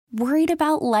Worried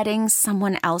about letting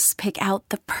someone else pick out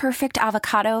the perfect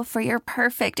avocado for your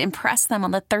perfect impress them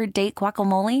on the third date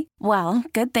guacamole? Well,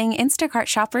 good thing Instacart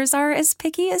shoppers are as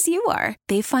picky as you are.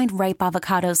 They find ripe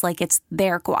avocados like it's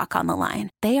their guac on the line.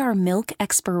 They are milk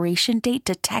expiration date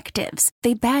detectives.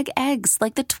 They bag eggs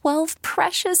like the 12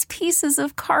 precious pieces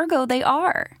of cargo they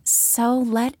are. So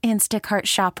let Instacart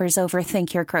shoppers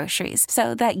overthink your groceries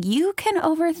so that you can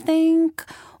overthink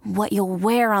what you'll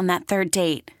wear on that third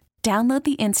date. Download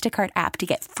the Instacart app to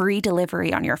get free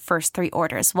delivery on your first 3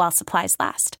 orders while supplies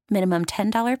last. Minimum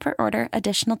 $10 per order.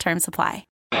 Additional terms apply.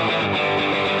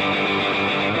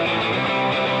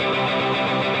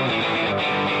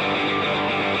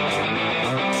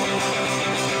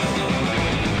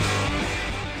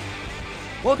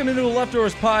 Welcome into the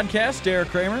Leftovers Podcast. Derek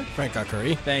Kramer. Frank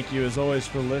Curry. Thank you, as always,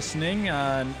 for listening.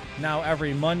 Now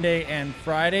every Monday and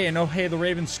Friday. And oh, hey, the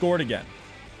Ravens scored again.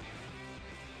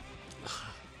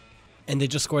 And they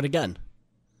just scored again.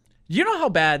 You know how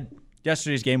bad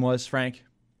yesterday's game was, Frank?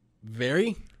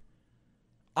 Very.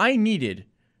 I needed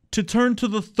to turn to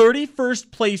the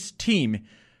 31st place team,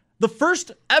 the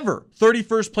first ever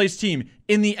 31st place team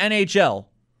in the NHL,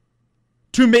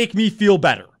 to make me feel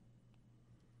better.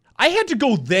 I had to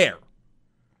go there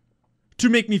to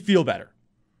make me feel better.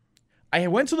 I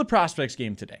went to the Prospects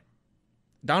game today,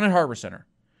 down at Harbor Center,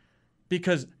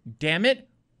 because, damn it,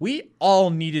 we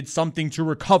all needed something to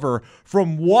recover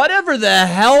from whatever the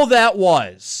hell that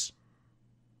was.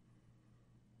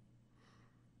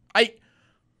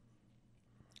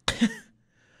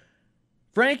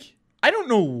 Frank, I don't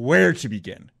know where to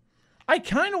begin. I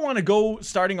kind of want to go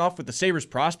starting off with the Sabres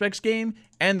Prospects game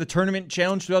and the tournament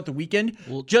challenge throughout the weekend,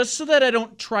 just so that I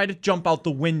don't try to jump out the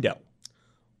window.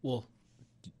 Well,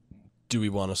 do we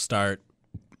want to start?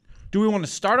 Do we want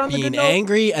to start on the good being note?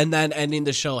 Angry and then ending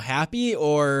the show happy,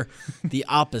 or the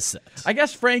opposite? I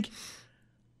guess, Frank,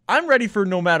 I'm ready for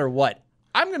no matter what.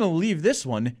 I'm going to leave this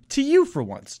one to you for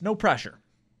once. No pressure.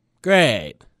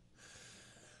 Great.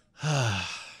 You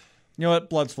know what?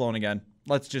 Blood's flowing again.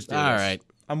 Let's just do this. All right.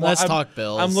 Let's talk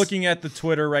Bills. I'm looking at the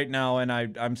Twitter right now, and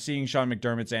I'm seeing Sean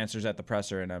McDermott's answers at the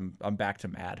presser, and I'm back to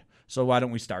mad. So why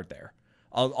don't we start there?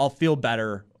 I'll feel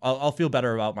better. I'll feel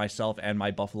better about myself and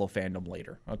my Buffalo fandom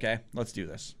later. Okay, let's do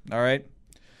this. All right.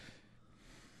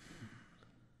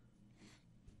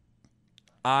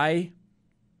 I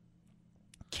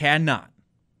cannot.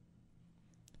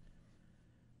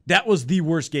 That was the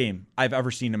worst game I've ever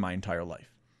seen in my entire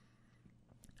life.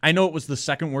 I know it was the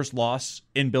second worst loss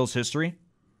in Bills history,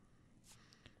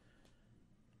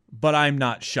 but I'm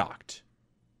not shocked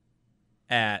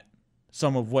at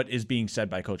some of what is being said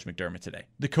by Coach McDermott today.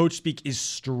 The coach speak is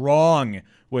strong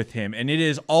with him, and it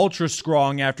is ultra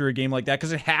strong after a game like that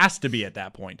because it has to be at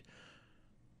that point.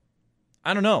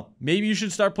 I don't know. Maybe you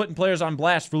should start putting players on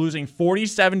blast for losing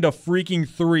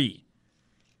 47-3.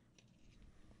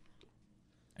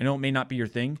 I know it may not be your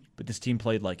thing, but this team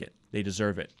played like it. They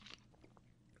deserve it.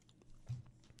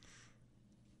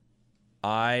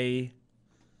 I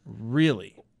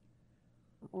really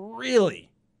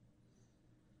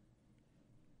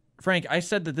Frank, I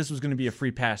said that this was going to be a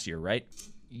free pass year, right?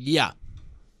 Yeah.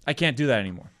 I can't do that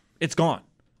anymore. It's gone.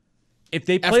 If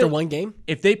they play After one game?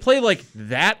 If they play like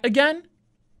that again,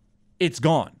 it's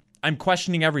gone. I'm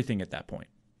questioning everything at that point.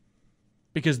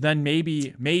 Because then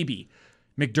maybe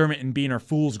McDermott and Bean are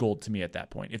fool's gold to me at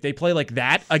that point. If they play like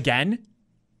that again,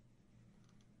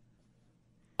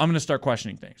 I'm going to start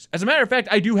questioning things. As a matter of fact,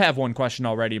 I do have one question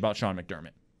already about Sean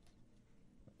McDermott.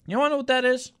 You want to know what that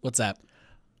is? What's that?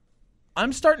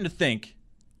 I'm starting to think,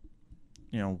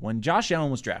 when Josh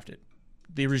Allen was drafted,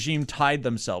 the regime tied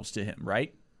themselves to him,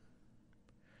 right?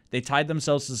 They tied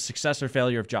themselves to the success or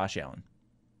failure of Josh Allen.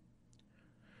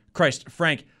 Christ,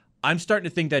 Frank, I'm starting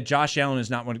to think that Josh Allen is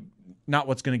not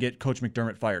what's going to get Coach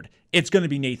McDermott fired. It's going to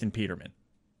be Nathan Peterman.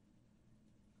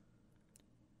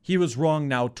 He was wrong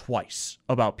now twice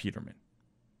about Peterman.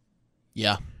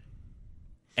 Yeah.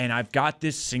 And I've got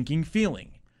this sinking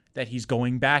feeling that he's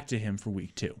going back to him for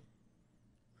week 2.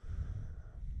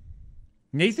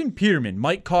 Nathan Peterman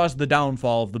might cause the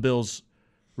downfall of the Bills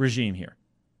regime here.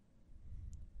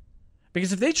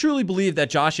 Because if they truly believe that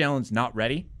Josh Allen's not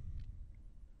ready,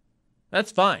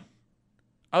 that's fine.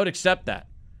 I would accept that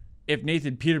if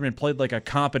Nathan Peterman played like a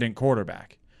competent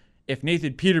quarterback. If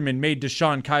Nathan Peterman made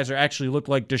DeShone Kizer actually look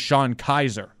like DeShone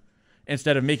Kizer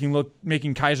instead of making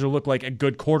Kizer look like a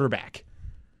good quarterback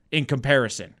in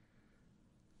comparison.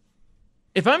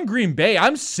 If I'm Green Bay,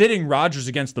 I'm sitting Rodgers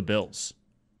against the Bills.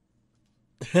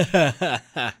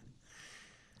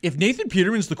 If Nathan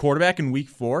Peterman's the quarterback in week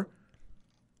 4,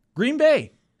 Green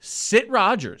Bay, sit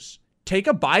Rodgers. Take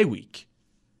a bye week.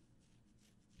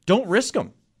 Don't risk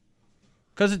him.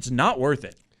 Because it's not worth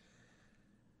it.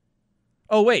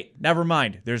 Oh, wait. Never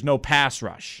mind. There's no pass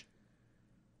rush.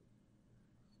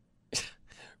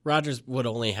 Rodgers would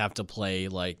only have to play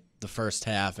like the first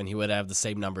half, and he would have the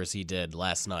same numbers he did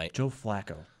last night. Joe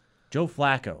Flacco.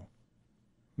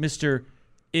 Mr.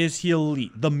 Is he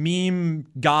elite? The meme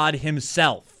god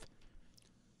himself.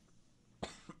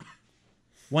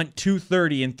 Went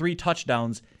 230 and 3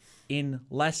 touchdowns in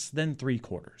less than 3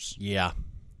 quarters. Yeah.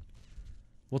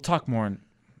 We'll talk more on,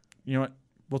 you know what?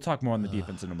 We'll talk more on the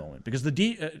defense in a moment because the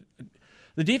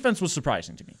defense was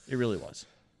surprising to me. It really was.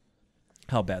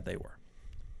 How bad they were.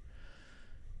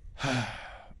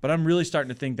 But I'm really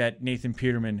starting to think that Nathan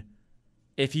Peterman,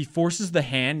 if he forces the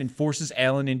hand and forces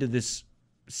Allen into this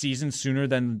season sooner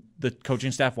than the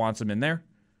coaching staff wants him in there,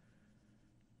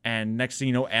 and next thing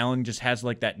you know, Allen just has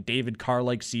like that David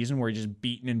Carr-like season where he's just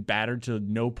beaten and battered to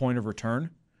no point of return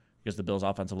because the Bills'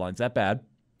 offensive line's that bad.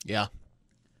 Yeah.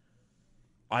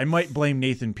 I might blame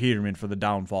Nathan Peterman for the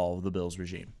downfall of the Bills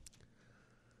regime.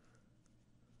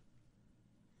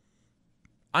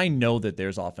 I know that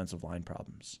there's offensive line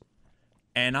problems.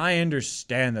 And I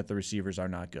understand that the receivers are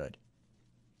not good.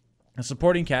 The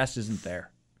supporting cast isn't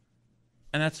there.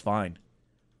 And that's fine.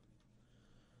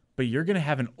 But you're going to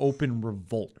have an open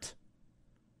revolt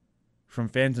from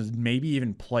fans and maybe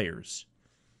even players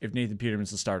if Nathan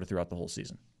Peterman's the starter throughout the whole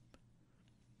season.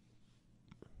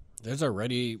 There's going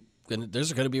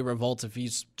to be a revolt if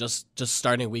he's just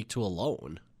starting week 2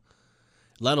 alone,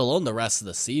 let alone the rest of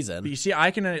the season. But you see,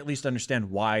 I can at least understand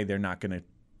why they're not going to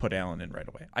put Allen in right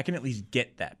away. I can at least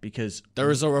get that because there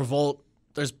was a revolt.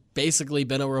 There's basically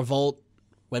been a revolt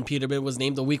when Peterman was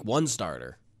named the week 1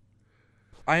 starter.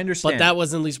 I understand. But that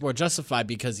was at least more justified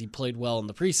because he played well in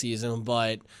the preseason.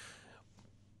 But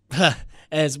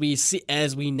as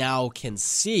we now can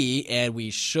see, and we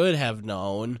should have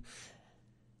known,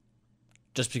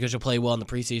 just because you play well in the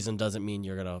preseason doesn't mean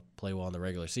you're going to play well in the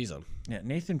regular season. Yeah,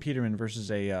 Nathan Peterman versus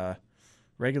a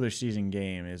regular season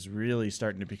game is really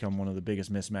starting to become one of the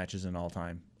biggest mismatches in all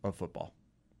time of football.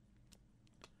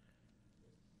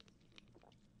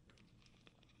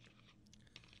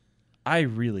 I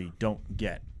really don't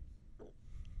get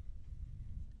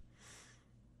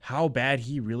how bad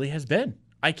he really has been.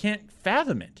 I can't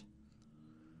fathom it.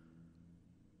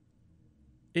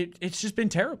 It's just been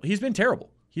terrible. He's been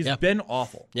terrible. He's been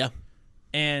awful. Yeah.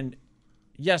 And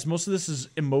yes, most of this is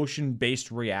emotion-based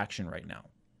reaction right now.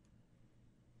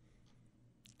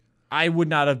 I would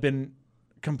not have been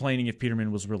complaining if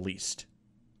Peterman was released.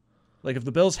 Like, if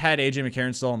the Bills had A.J.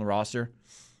 McCarron still on the roster,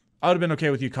 I would have been okay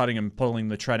with you cutting him, pulling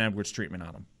the Trent Edwards treatment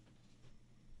on him.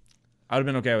 I would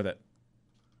have been okay with it.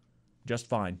 Just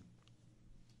fine.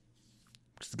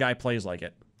 Because the guy plays like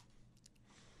it.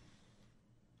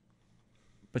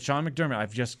 But Sean McDermott,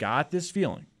 I've just got this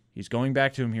feeling. He's going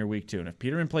back to him here week 2. And if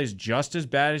Peterman plays just as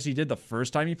bad as he did the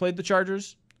first time he played the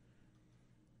Chargers,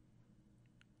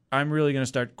 I'm really going to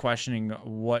start questioning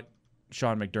what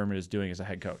Sean McDermott is doing as a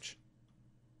head coach.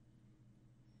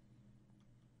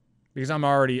 Because I'm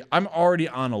already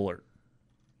on alert.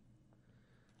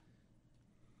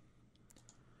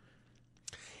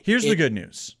 Here's the good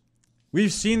news.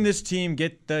 We've seen this team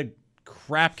get the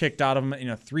crap kicked out of them in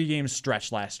a 3-game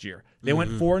stretch last year. They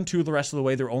went 4-2 the rest of the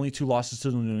way. There were only 2 losses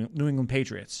to the New England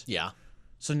Patriots. Yeah.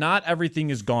 So not everything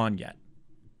is gone yet.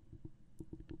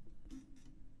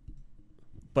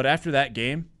 But after that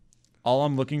game, all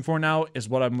I'm looking for now is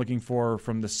what I'm looking for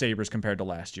from the Sabres compared to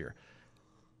last year.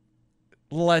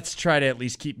 Let's try to at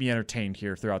least keep me entertained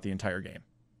here throughout the entire game.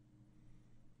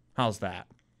 How's that?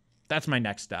 That's my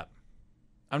next step.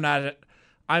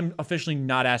 I'm officially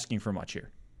not asking for much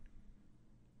here.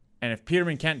 And if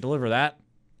Peterman can't deliver that,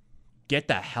 get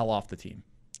the hell off the team.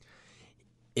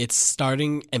 It's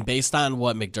starting, and based on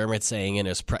what McDermott's saying in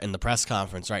the press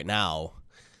conference right now,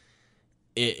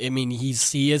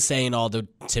 he is saying all the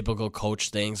typical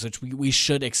coach things, which we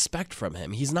should expect from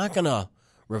him. He's not going to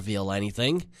reveal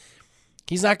anything.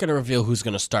 He's not going to reveal who's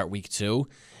going to start week 2.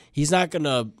 He's not going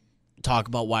to talk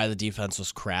about why the defense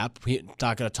was crap. He's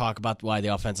not going to talk about why the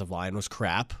offensive line was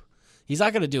crap. He's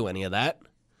not going to do any of that.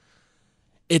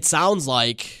 It sounds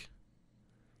like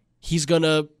he's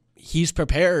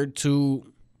prepared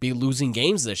to be losing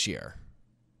games this year.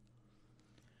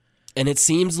 And it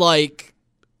seems like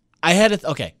I had a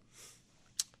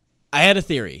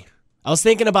theory. I was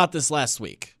thinking about this last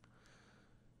week.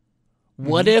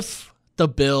 What if the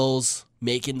Bills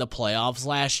making the playoffs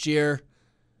last year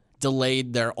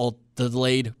delayed Beane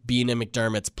and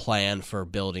McDermott's plan for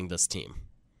building this team?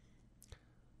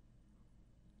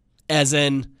 As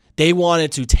in, they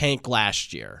wanted to tank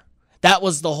last year. That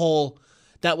was the whole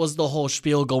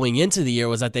spiel going into the year,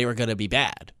 was that they were going to be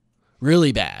bad.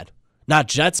 Really bad. Not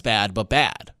Jets bad, but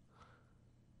bad.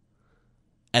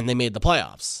 And they made the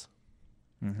playoffs.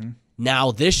 Mm-hmm.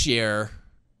 Now this year,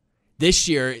 they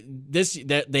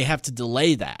have to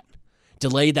delay that.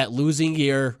 Delay that losing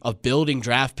year of building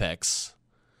draft picks,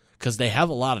 because they have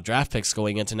a lot of draft picks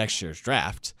going into next year's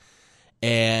draft.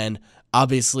 And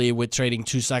obviously with trading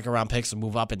 2 second-round picks to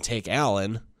move up and take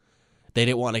Allen, they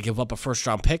didn't want to give up a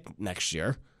first-round pick next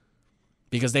year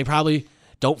because they probably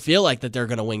don't feel like that they're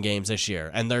going to win games this year,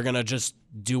 and they're going to just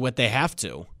do what they have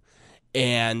to.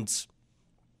 And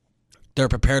they're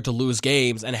prepared to lose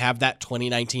games and have that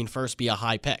 2019 first be a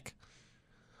high pick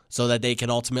so that they can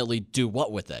ultimately do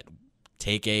what with it?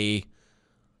 Take a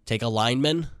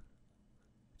lineman,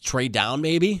 trade down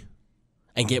maybe,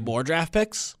 and get more draft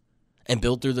picks and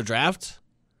build through the draft?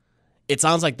 It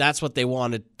sounds like that's what they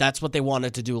wanted. That's what they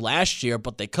wanted to do last year,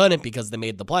 but they couldn't because they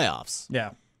made the playoffs.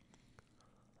 Yeah.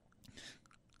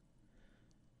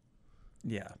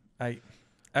 Yeah.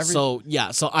 So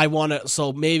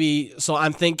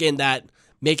I'm thinking that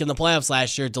making the playoffs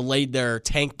last year delayed their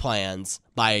tank plans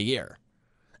by a year.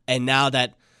 And now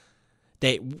that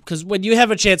because when you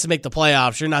have a chance to make the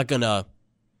playoffs, you're not gonna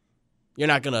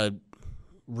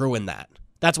ruin that.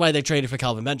 That's why they traded for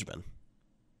Kelvin Benjamin.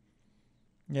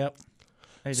 Yep.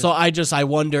 I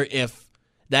wonder if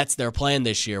that's their plan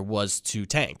this year, was to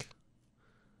tank.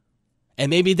 And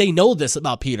maybe they know this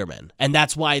about Peterman, and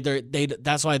that's why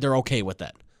they're okay with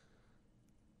it.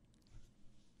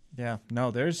 Yeah.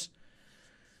 No, there's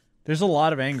a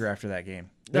lot of anger after that game.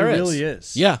 There really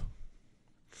is. Yeah.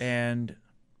 And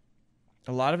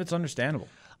a lot of it's understandable.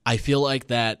 I feel like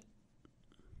that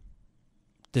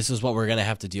this is what we're going to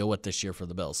have to deal with this year for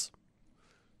the Bills.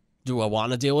 Do I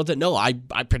want to deal with it? No, I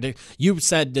predict. You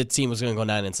said the team was going to go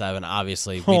 9-7.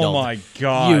 Obviously, we don't. Oh my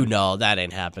God! You know that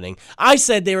ain't happening. I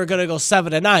said they were going to go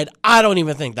 7-9. I don't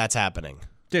even think that's happening,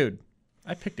 dude.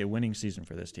 I picked a winning season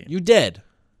for this team. You did.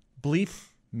 Bleep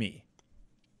me.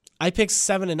 I picked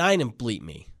 7-9 and bleep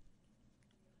me.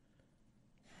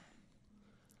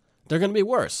 They're going to be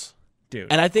worse,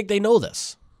 dude. And I think they know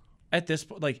this. At this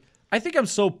point, I think I'm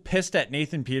so pissed at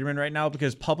Nathan Peterman right now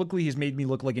because publicly he's made me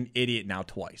look like an idiot now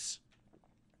twice.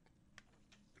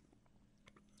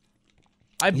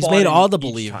 He's made all the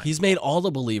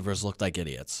believers look like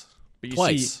idiots. But you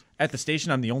twice. See, at the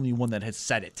station, I'm the only one that has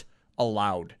said it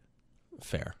aloud.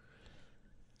 Fair.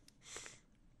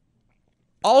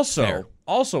 Also,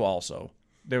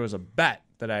 there was a bet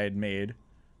that I had made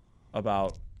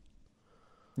about,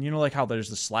 how there's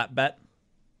the slap bet?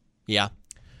 Yeah.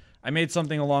 I made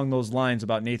something along those lines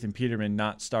about Nathan Peterman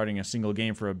not starting a single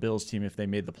game for a Bills team if they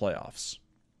made the playoffs.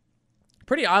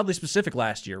 Pretty oddly specific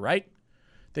last year, right?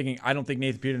 Thinking, I don't think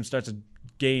Nathan Peterman starts a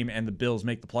game and the Bills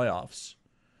make the playoffs.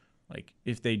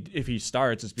 If he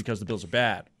starts, it's because the Bills are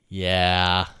bad.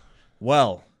 Yeah.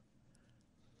 Well,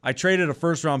 I traded a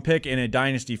first-round pick in a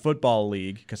dynasty football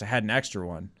league because I had an extra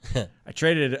one. I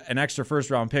traded an extra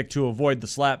first-round pick to avoid the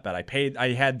slap bet.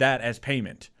 I had that as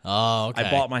payment. Oh, okay. I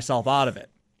bought myself out of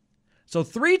it. So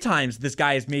 3 times this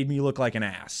guy has made me look like an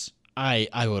ass. I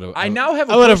would have. I now have.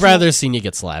 I would have rather seen you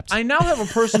get slapped. I now have a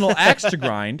personal axe to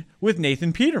grind with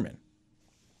Nathan Peterman.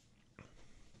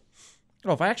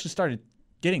 Oh, if I actually started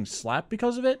getting slapped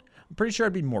because of it, I'm pretty sure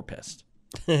I'd be more pissed.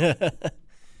 You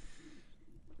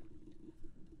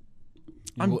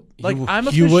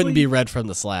officially, wouldn't be red from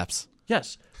the slaps.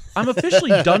 Yes, I'm officially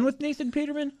done with Nathan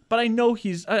Peterman, but I know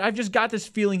I've just got this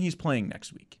feeling he's playing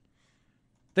next week.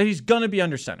 That he's gonna be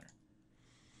under center.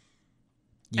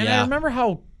 And I remember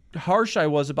how harsh I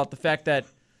was about the fact that,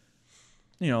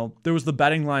 there was the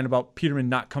betting line about Peterman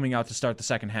not coming out to start the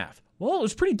second half. Well, it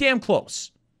was pretty damn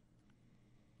close.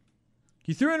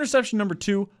 He threw interception number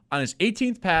 2 on his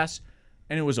 18th pass,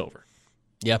 and it was over.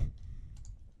 Yep.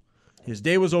 His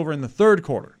day was over in the third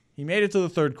quarter. He made it to the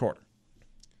third quarter.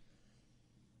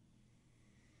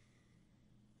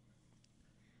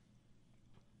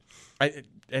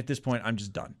 At this point, I'm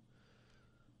just done.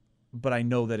 But I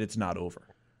know that it's not over.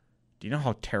 Do you know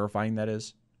how terrifying that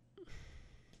is?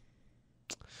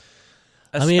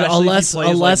 Unless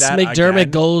McDermott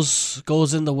again.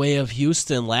 goes in the way of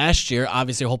Houston last year,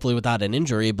 obviously, hopefully without an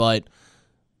injury, but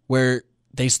where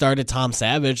they started Tom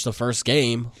Savage the first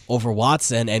game over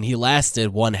Watson, and he lasted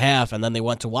one half, and then they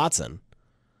went to Watson.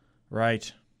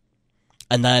 Right.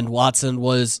 And then Watson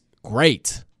was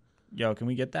great. Yo, can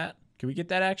we get that? Can we get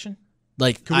that action?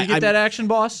 Can we get that action,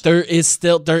 boss? There is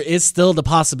still the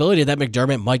possibility that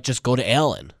McDermott might just go to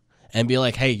Allen and be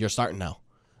like, "Hey, you're starting now."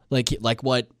 Like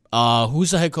what?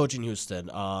 Who's the head coach in Houston?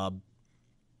 Bill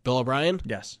O'Brien.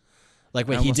 Yes. Like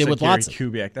what he did with Gary Watson.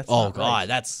 Kubiak. That's oh not God, right.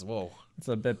 that's whoa. It's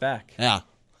a bit back. Yeah,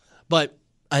 but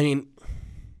I mean,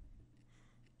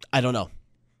 I don't know.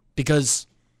 Because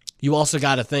you also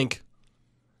got to think,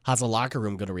 how's the locker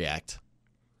room going to react?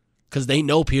 Because they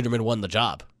know Peterman won the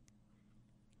job.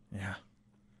 Yeah.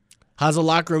 How's the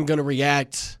locker room going to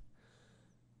react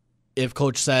if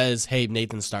coach says, hey,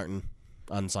 Nathan's starting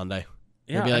on Sunday?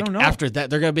 Yeah, like, I don't know. After that,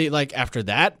 they're going to be like, after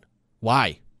that?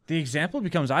 Why? The example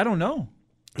becomes, I don't know.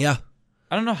 Yeah.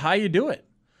 I don't know how you do it.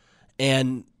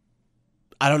 And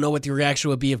I don't know what the reaction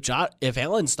would be if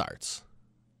Allen starts.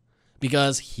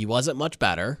 Because he wasn't much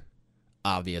better,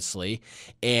 obviously.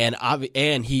 And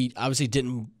he obviously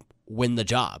didn't win the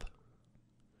job.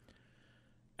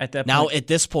 At that Now, point, at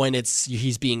this point,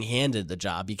 he's being handed the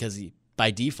job because by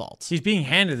default. he's being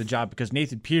handed the job because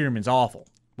Nathan Peterman's awful,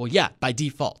 Well, yeah, by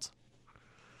default.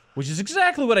 which is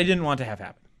exactly what I didn't want to have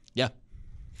happen. Yeah.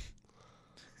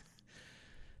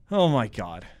 Oh, my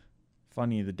God.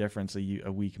 Funny the difference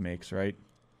a week makes, right?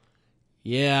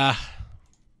 Yeah.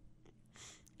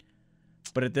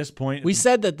 But at this point, We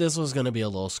said that this was going to be a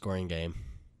low-scoring game.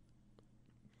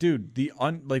 dude,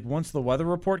 once the weather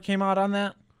report came out on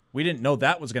that, we didn't know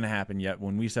that was going to happen yet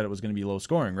when we said it was going to be low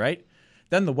scoring, right?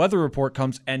 Then the weather report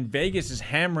comes and Vegas is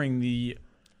hammering the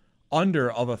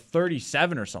under of a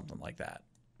 37 or something like that.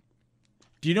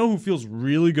 Do you know who feels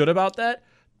really good about that?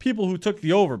 People who took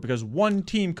the over because one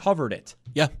team covered it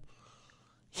Yeah.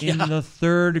 in the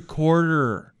third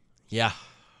quarter. Yeah.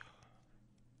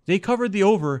 They covered the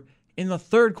over in the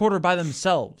third quarter by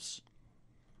themselves.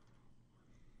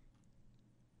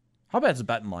 How bad's the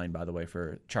betting line, by the way,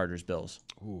 for Chargers Bills?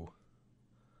 Ooh.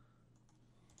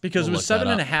 Because We'll it was look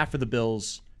that 7.5 for the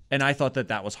Bills, and I thought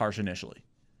that was harsh initially.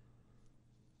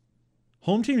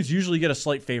 Home teams usually get a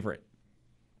slight favorite.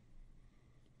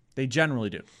 They generally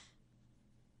do.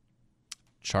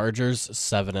 Chargers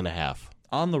 7.5.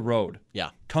 On the road.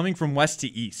 Yeah. Coming from west to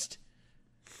east.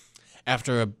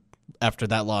 After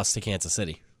that loss to Kansas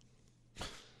City.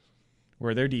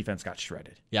 Where their defense got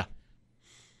shredded. Yeah.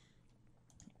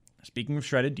 Speaking of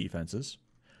shredded defenses,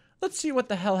 let's see what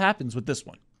the hell happens with this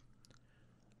one.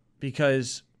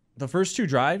 Because the first two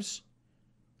drives,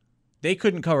 they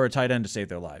couldn't cover a tight end to save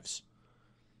their lives.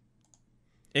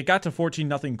 It got to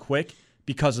 14-0 quick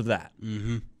because of that.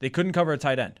 Mm-hmm. They couldn't cover a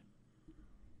tight end.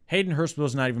 Hayden Hurst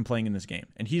was not even playing in this game,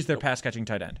 and he's their pass-catching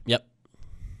tight end. Yep.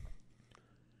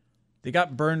 They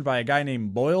got burned by a guy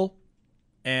named Boyle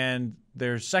and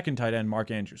their second tight end,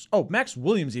 Mark Andrews. Oh, Max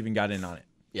Williams even got in on it.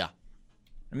 Yeah.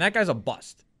 And that guy's a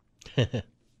bust.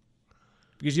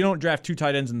 Because you don't draft two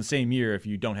tight ends in the same year if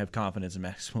you don't have confidence in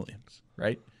Max Williams,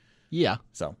 right? Yeah.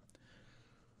 So,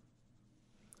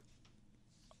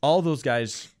 all those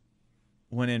guys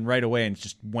went in right away and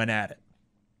just went at it.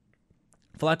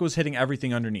 Flacco was hitting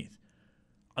everything underneath.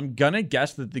 I'm going to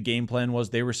guess that the game plan was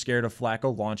they were scared of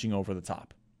Flacco launching over the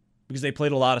top because they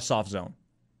played a lot of soft zone.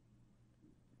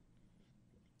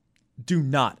 Do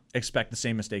not expect the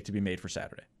same mistake to be made for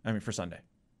Sunday.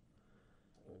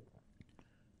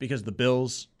 Because the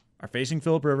Bills are facing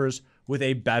Phillip Rivers with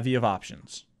a bevy of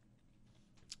options.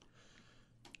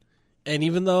 And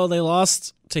even though they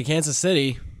lost to Kansas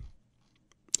City,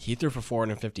 he threw for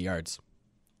 450 yards.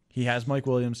 He has Mike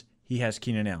Williams. He has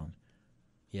Keenan Allen.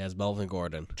 He has Melvin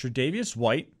Gordon. Tre'Davious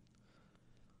White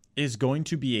is going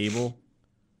to be able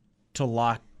to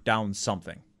lock down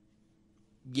something.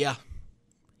 Yeah.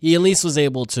 He at least was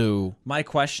able to My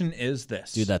question is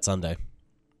this. do that Sunday.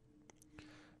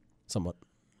 Somewhat.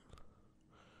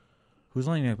 Who's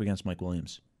lining up against Mike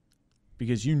Williams?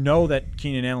 Because you know that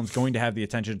Keenan Allen's going to have the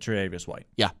attention of Tre'Davious White.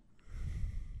 Yeah.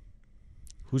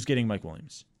 Who's getting Mike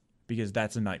Williams? Because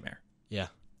that's a nightmare. Yeah.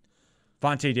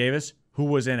 Vontae Davis, who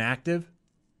was inactive.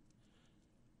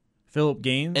 Phillip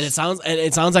Gaines. And it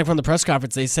sounds like from the press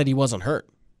conference they said he wasn't hurt.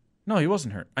 No, he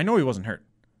wasn't hurt. I know he wasn't hurt.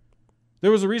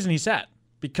 There was a reason he sat.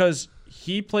 Because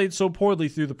he played so poorly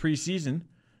through the preseason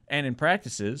and in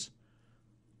practices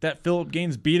that Phillip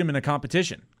Gaines beat him in a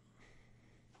competition.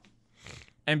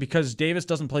 And because Davis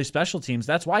doesn't play special teams,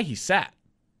 that's why he sat.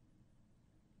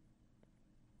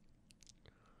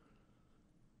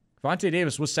 Vontae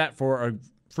Davis was sat for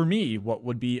me, what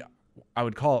would be, I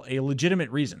would call, a legitimate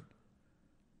reason.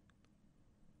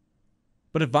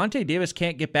 But if Vontae Davis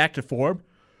can't get back to form,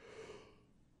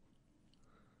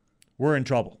 we're in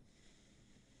trouble.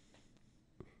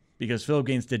 Because Phillip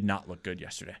Gaines did not look good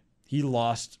yesterday. He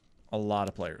lost a lot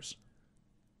of players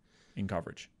in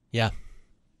coverage. Yeah.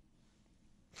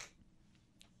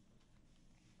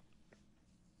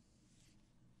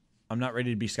 I'm not ready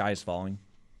to be skies falling.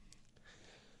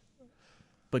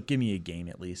 But give me a game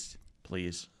at least.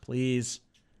 Please. Please.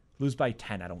 Lose by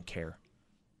 10. I don't care.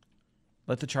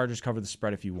 Let the Chargers cover the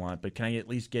spread if you want. But can I at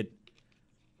least get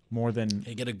more than...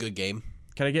 They get a good game.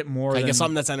 Can I get more? Can I get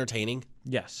something that's entertaining?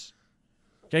 Yes.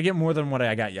 Can I get more than what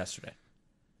I got yesterday?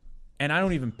 And I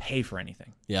don't even pay for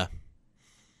anything. Yeah.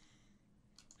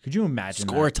 Could you imagine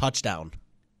Score a that? touchdown.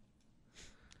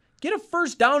 Get a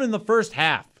first down in the first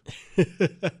half.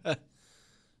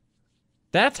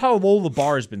 That's how low the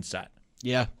bar has been set.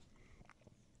 Yeah.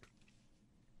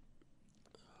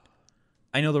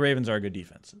 I know the Ravens are a good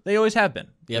defense. They always have been.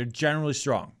 Yep. They're generally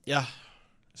strong. Yeah.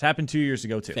 It's happened 2 years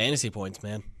ago, too. Fantasy points,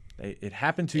 man. It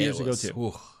happened 2 years ago, too.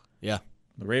 Ooh, yeah.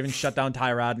 The Ravens shut down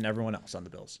Tyrod and everyone else on the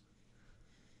Bills.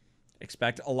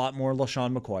 Expect a lot more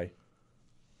LaShawn McCoy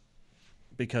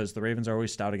because the Ravens are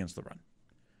always stout against the run.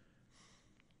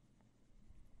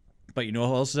 But you know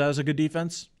who else has a good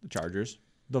defense? The Chargers,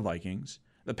 the Vikings.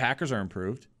 The Packers are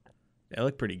improved. They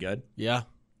look pretty good. Yeah.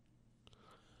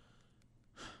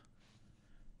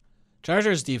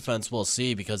 Chargers defense we'll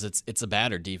see because it's a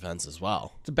battered defense as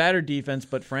well. It's a battered defense,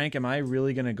 but Frank, am I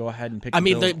really going to go ahead and pick the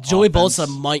Bills Joey offense? Bosa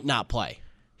might not play.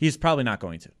 He's probably not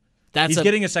going to. He's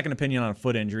getting a second opinion on a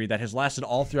foot injury that has lasted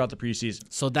all throughout the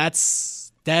preseason. So that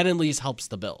at least helps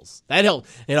the Bills. That help,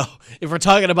 if we're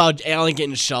talking about Allen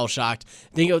getting shell shocked,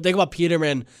 think about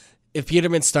Peterman. If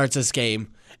Peterman starts this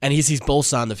game and he sees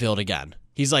Bosa on the field again,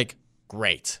 he's like,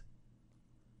 great.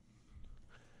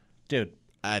 Dude.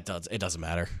 It doesn't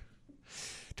matter.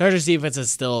 Chargers defense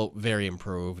is still very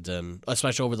improved, and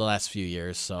especially over the last few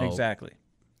years. So exactly.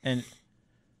 And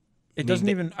it doesn't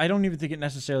even, I don't even think it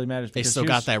necessarily matters. They still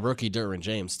got that rookie Derwin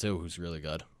James, too, who's really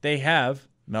good. They have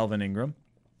Melvin Ingram,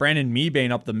 Brandon Mebane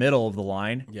up the middle of the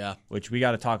line. Yeah. Which we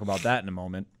got to talk about that in a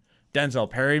moment. Denzel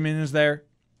Perryman is there.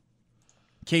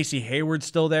 Casey Hayward's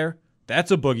still there. That's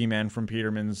a boogeyman from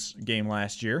Peterman's game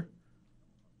last year.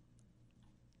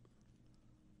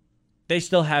 They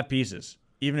still have pieces,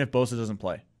 even if Bosa doesn't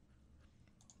play.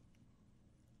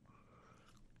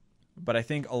 But I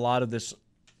think a lot of this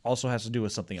also has to do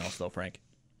with something else, though, Frank.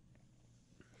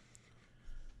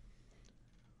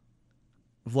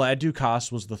 Vlad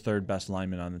Dukas was the third best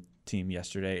lineman on the team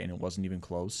yesterday, and it wasn't even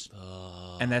close.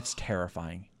 And that's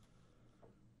terrifying.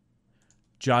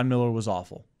 John Miller was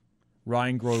awful.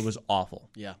 Ryan Groy was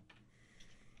awful. Yeah.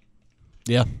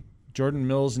 Yeah. Jordan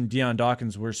Mills and Deion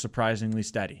Dawkins were surprisingly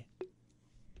steady,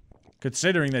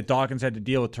 considering that Dawkins had to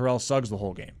deal with Terrell Suggs the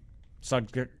whole game.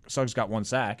 Suggs got one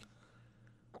sack.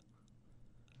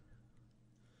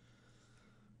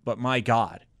 But my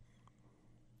God,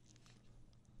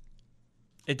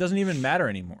 it doesn't even matter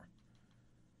anymore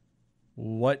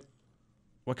what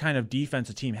kind of defense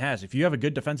a team has. If you have a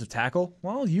good defensive tackle,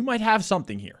 well, you might have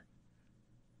something here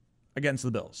against the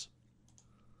Bills.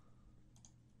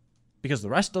 Because the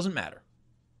rest doesn't matter.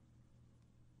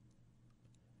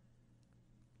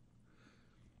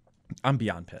 I'm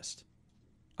beyond pissed.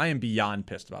 I am beyond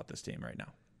pissed about this team right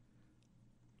now.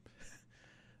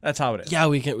 That's how it is. Yeah,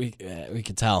 we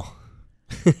can tell.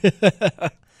 I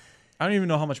don't even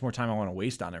know how much more time I want to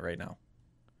waste on it right now.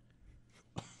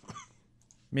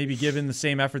 Maybe given the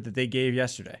same effort that they gave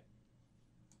yesterday.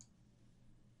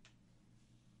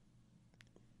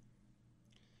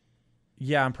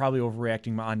 Yeah, I'm probably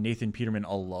overreacting on Nathan Peterman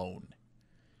alone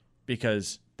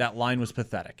because that line was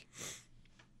pathetic.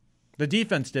 The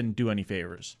defense didn't do any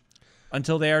favors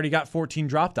until they already got 14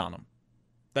 dropped on them.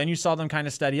 Then you saw them kind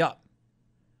of steady up.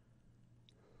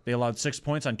 They allowed 6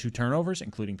 points on 2 turnovers,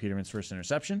 including Peterman's first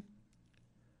interception.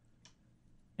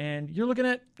 And you're looking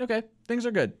at, okay, things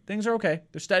are good. Things are okay.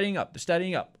 They're steadying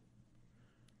up.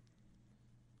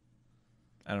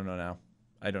 I don't know now.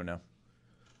 I don't know.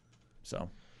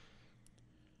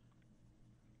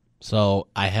 So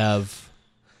I have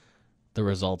the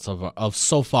results of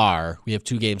so far. We have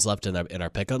 2 games left in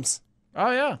our pick'ems. Oh,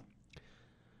 yeah.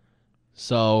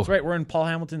 So that's right. We're in Paul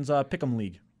Hamilton's Pick'em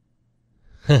League.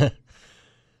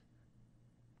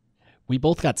 We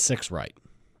both got 6 right.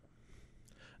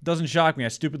 Doesn't shock me. I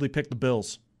stupidly picked the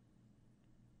Bills.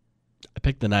 I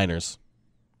picked the Niners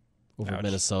over Ouch.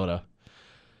 Minnesota.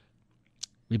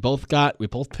 We both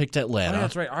picked Atlanta. Oh,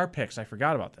 that's right. Our picks. I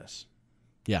forgot about this.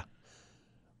 Yeah.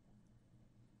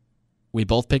 We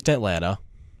both picked Atlanta.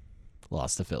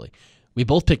 Lost to Philly. We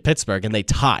both picked Pittsburgh, and they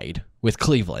tied with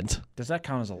Cleveland. Does that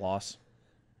count as a loss?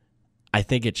 I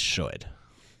think it should.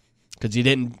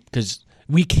 Because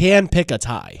we can pick a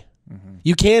tie. Mm-hmm.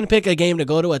 You can pick a game to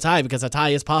go to a tie because a tie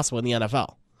is possible in the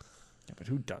NFL. Yeah, but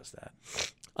who does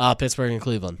that? Pittsburgh and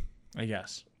Cleveland. I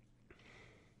guess.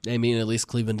 I mean, at least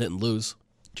Cleveland didn't lose.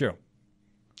 True.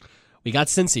 We got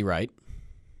Cincy right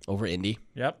over Indy.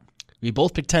 Yep. We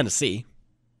both picked Tennessee.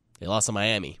 They lost to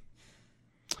Miami.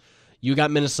 You got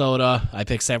Minnesota. I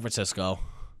picked San Francisco.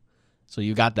 So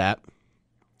you got that.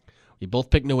 We both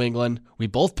picked New England. We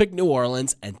both picked New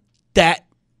Orleans. And that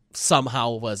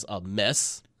somehow was a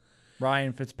miss.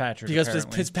 Ryan Fitzpatrick. Because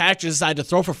apparently. Fitzpatrick decided to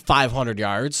throw for 500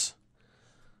 yards.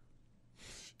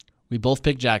 We both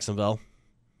picked Jacksonville.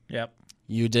 Yep.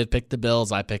 You did pick the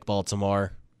Bills. I picked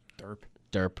Baltimore.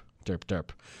 Derp.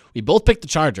 We both picked the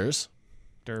Chargers.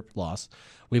 Derp. Loss.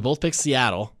 We both picked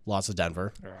Seattle. Loss to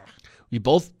Denver. Ugh. We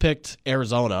both picked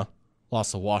Arizona.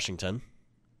 Loss to Washington.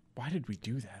 Why did we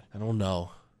do that? I don't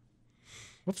know.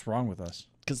 What's wrong with us?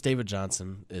 Because David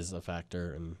Johnson is a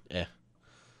factor, and I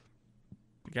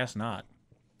guess not.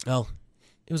 Well,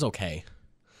 it was okay.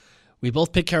 We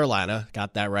both picked Carolina,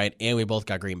 got that right, and we both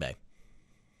got Green Bay.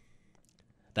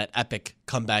 That epic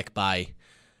comeback by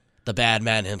the bad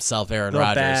man himself, Aaron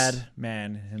Rodgers. The bad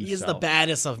man himself. He is the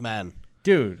baddest of men.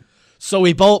 Dude. So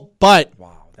we both, but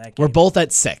Wow. That we're game. both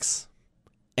at 6.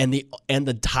 And the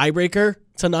tiebreaker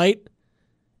tonight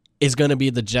is going to be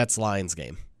the Jets-Lions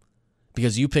game.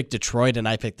 Because you picked Detroit and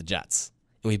I picked the Jets.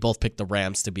 And we both picked the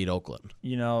Rams to beat Oakland.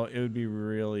 You know, it would be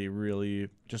really, really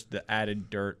just the added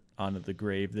dirt onto the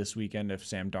grave this weekend if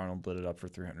Sam Darnold lit it up for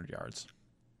 300 yards.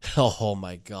 Oh,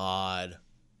 my God.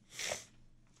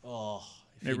 Oh.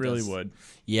 if It he really does- would.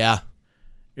 Yeah.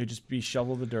 It would just be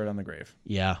shovel the dirt on the grave.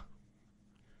 Yeah.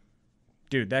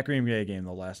 Dude, that Green Bay game,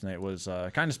 though, last night was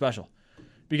kind of special.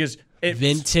 Because it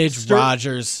Vintage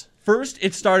Rodgers. First,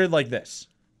 it started like this.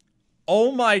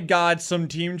 Oh my God, some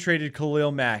team traded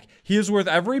Khalil Mack. He is worth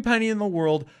every penny in the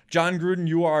world. John Gruden,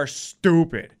 you are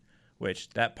stupid. Which,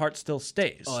 that part still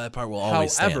stays. Oh, that part will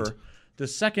always However, stand. the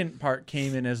second part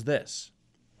came in as this.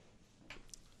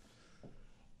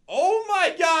 Oh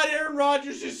my God, Aaron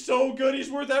Rodgers is so good. He's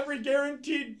worth every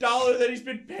guaranteed dollar that he's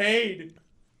been paid.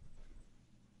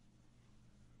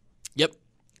 Yep.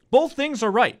 Both things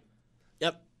are right.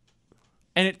 Yep.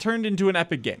 And it turned into an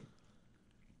epic game.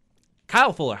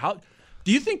 Kyle Fuller,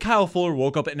 do you think Kyle Fuller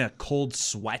woke up in a cold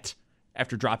sweat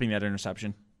after dropping that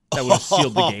interception? That would have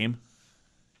sealed the game.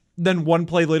 Then one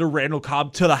play later, Randall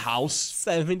Cobb to the house.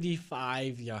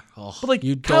 75 yards. Oh, But like,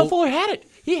 you Kyle don't- Fuller had it.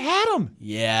 He had him.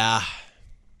 Yeah.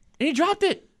 And he dropped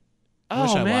it. wish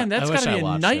Oh, I man, wa- I that's wish got to I be a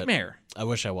watched it. nightmare. I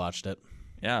wish I watched it.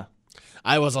 Yeah.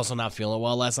 I was also not feeling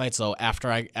well last night, so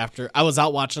after I was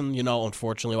out watching,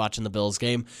 unfortunately watching the Bills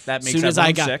game. That makes soon as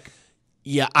everyone sick.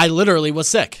 Yeah, I literally was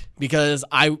sick because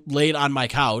I laid on my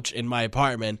couch in my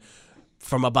apartment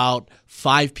from about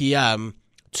 5 p.m.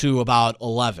 to about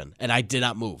 11, and I did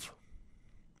not move.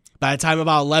 By the time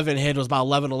about 11 hit, it was about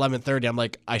 11:30. I'm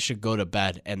like, I should go to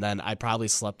bed, and then I probably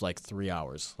slept like 3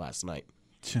 hours last night.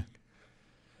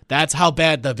 That's how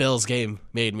bad the Bills game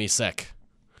made me sick.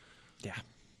 Yeah.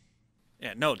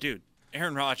 Yeah, no, dude.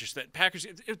 Aaron Rodgers, that Packers,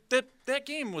 that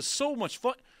game was so much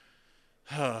fun.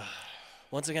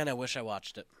 Once again, I wish I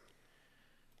watched it.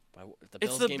 The It's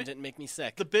Bills the game bi- didn't make me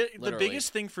sick. The literally.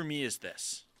 biggest thing for me is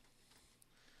this.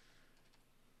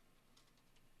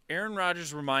 Aaron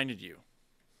Rodgers reminded you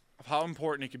of how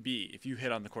important it could be if you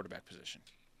hit on the quarterback position.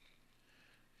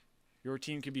 Your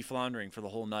team could be floundering for the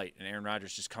whole night, and Aaron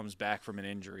Rodgers just comes back from an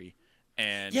injury.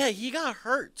 And Yeah, he got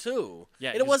hurt too. Yeah,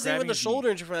 and he it was wasn't even grabbing the his shoulder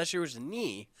injury from last year; it was the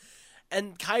knee.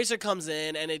 And Kaiser comes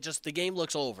in, and the game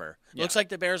looks over. Yeah. Looks like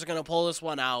the Bears are gonna pull this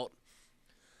one out.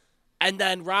 And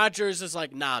then Rodgers is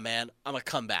like, "Nah, man, I'm gonna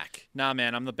come back. nah,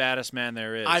 man, I'm the baddest man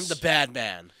there is. I'm the bad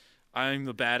man." I'm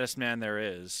the baddest man there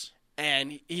is.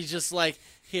 And he's just like,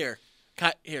 "Here,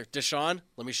 Deshaun,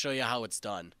 let me show you how it's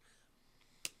done."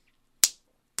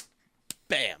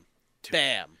 Bam,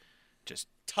 bam, Just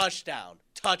touchdown,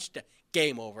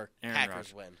 game over. Aaron Packers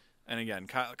Rodgers. win. And again,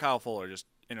 Kyle Fuller just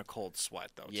in a cold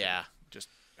sweat though. too. Yeah. Just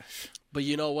But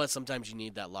you know what? Sometimes you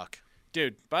need that luck.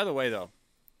 dude. By the way, though,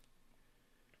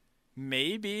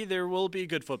 maybe there will be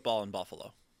good football in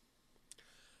Buffalo.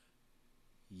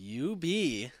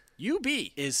 UB UB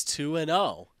is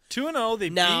 2-0. 2-0. They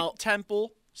Now- beat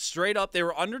Temple straight up. They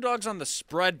were underdogs on the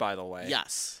spread, by the way.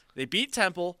 Yes. They beat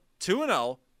Temple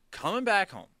 2-0, coming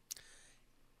back home,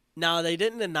 Now, they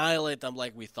didn't annihilate them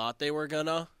like we thought they were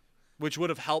gonna. which would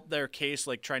have helped their case,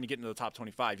 like trying to get into the top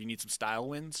 25. You need some style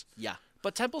wins. Yeah.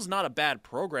 But Temple's not a bad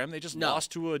program. They just No.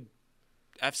 lost to a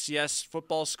FCS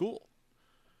football school.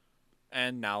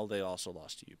 And now they also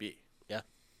lost to UB. Yeah.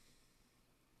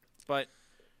 But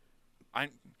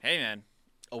hey man,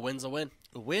 A win's a win.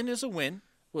 a win is a win.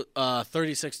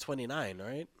 36-29,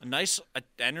 right? A nice,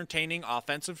 entertaining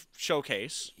offensive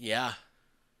showcase. Yeah.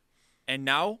 And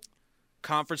now,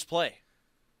 conference play.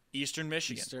 Eastern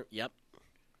Michigan. Yep.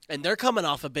 And they're coming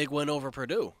off a big win over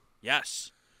Purdue.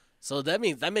 Yes. So that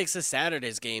makes this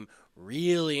Saturday's game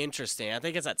really interesting. I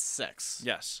think it's at 6.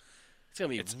 Yes. It's going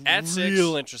to be It's a at 6.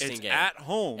 real interesting it's game. at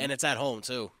home. And it's at home,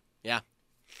 too. Yeah.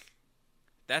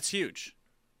 That's huge.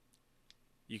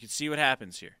 You can see what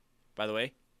happens here. By the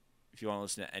way, if you want to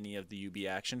listen to any of the UB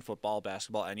action, football,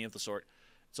 basketball, any of the sort,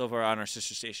 it's over on our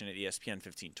sister station at ESPN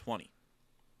 1520.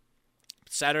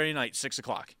 Saturday night, 6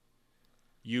 o'clock,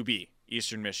 UB,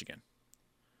 Eastern Michigan.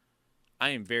 I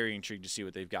am very intrigued to see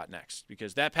what they've got next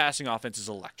because that passing offense is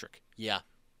electric. Yeah.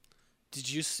 Did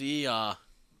you see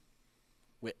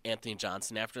with Anthony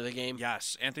Johnson after the game?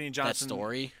 Yes, Anthony Johnson. That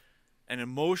story. An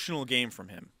emotional game from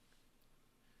him.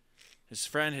 His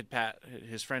friend had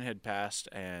passed,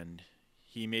 and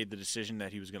he made the decision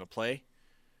that he was going to play.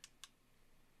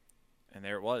 And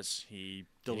there it was. He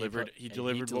delivered. He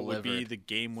delivered what would be the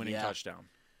game-winning touchdown.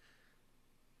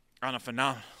 On a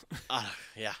phenomenal.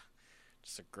 Yeah,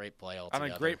 just a great play altogether.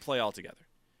 On a great play altogether.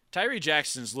 Tyree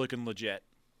Jackson's looking legit.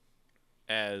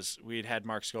 As we had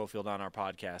Mark Schofield on our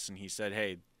podcast, and he said,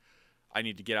 "Hey, I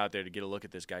need to get out there to get a look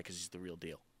at this guy because he's the real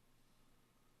deal."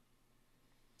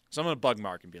 So I'm going to bug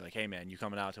Mark and be like, "Hey, man, you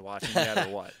coming out to watch him yet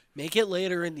or what?" Make it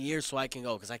later in the year so I can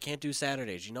go because I can't do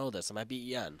Saturdays. You know this. I'm at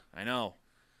BEN. I know.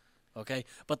 Okay?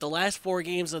 But the last 4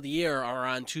 games of the year are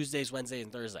on Tuesdays, Wednesday,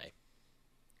 and Thursday.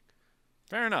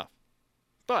 Fair enough.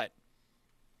 But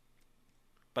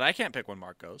I can't pick when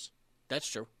Mark goes. That's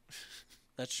true.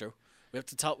 That's true. We have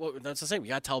to tell. Well, that's the same. We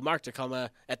got to tell Mark to come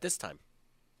at this time.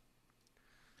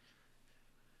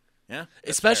 Yeah.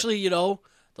 Especially,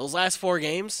 those last 4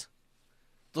 games.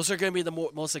 Those are going to be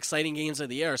the most exciting games of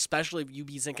the year, especially if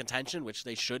UB's in contention, which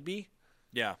they should be.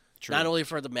 Yeah, true. Not only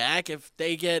for the MAC, if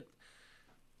they get,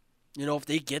 if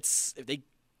they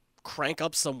crank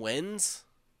up some wins,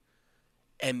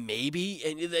 and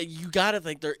you got to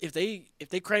think if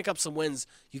they crank up some wins,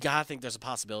 you got to think there's a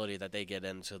possibility that they get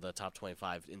into the top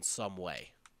 25 in some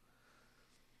way.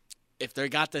 If they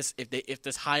got this, if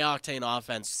this high octane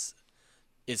offense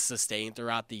is sustained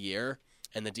throughout the year,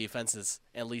 and the defense is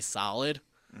at least solid.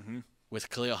 Mm-hmm. With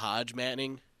Khalil Hodge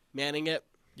manning it.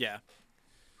 Yeah.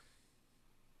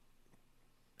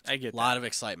 I get a lot of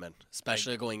excitement,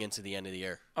 especially going into the end of the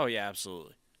year. Oh, yeah,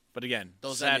 absolutely. But again,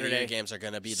 those Saturday games are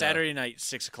going to be Saturday night,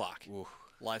 6 o'clock. Ooh.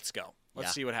 Let's go.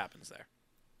 Let's see what happens there.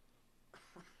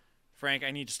 Frank,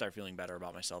 I need to start feeling better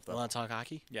about myself, though. You want to talk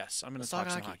hockey? Yes, I'm going to talk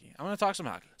some hockey. I want to talk some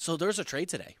hockey. So there's a trade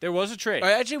today. There was a trade. Or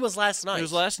actually, it was last night. It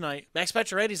was last night. Max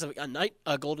Pacioretty's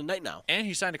a Golden Knight now. And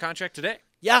he signed a contract today.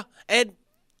 Yeah, and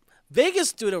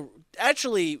Vegas did a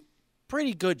actually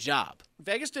pretty good job.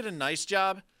 Vegas did a nice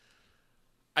job.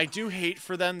 I do hate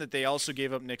for them that they also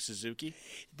gave up Nick Suzuki.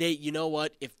 You know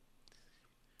what? If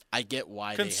I get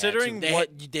why considering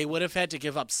they would have had to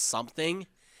give up something,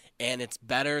 and it's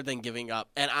better than giving up.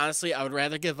 And honestly, I would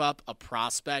rather give up a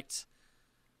prospect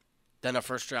than a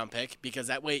first-round pick because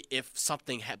that way, if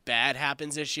something bad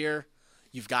happens this year,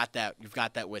 you've got that. You've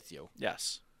got that with you.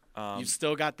 Yes. You've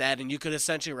still got that, and you could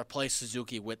essentially replace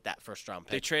Suzuki with that first-round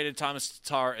pick. They traded Thomas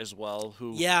Tatar as well,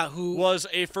 who was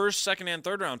a first, second, and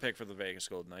third-round pick for the Vegas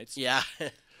Golden Knights. Yeah.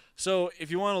 So if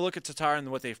you want to look at Tatar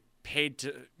and what they've paid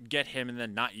to get him and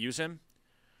then not use him,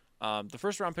 the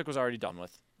first-round pick was already done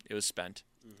with. It was spent.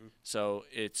 Mm-hmm. So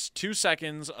it's 2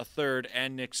 seconds, a third,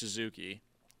 and Nick Suzuki,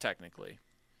 technically,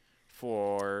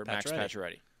 for Max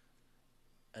Pacioretty.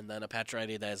 And then a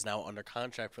Pacioretty that is now under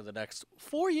contract for the next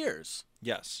 4 years.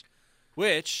 Yes.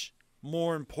 Which,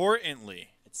 more importantly,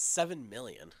 it's $7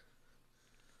 million.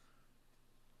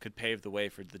 Could pave the way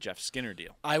for the Jeff Skinner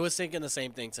deal. I was thinking the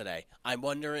same thing today. I'm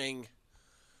wondering.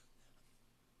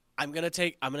 I'm gonna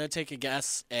take a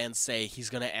guess and say he's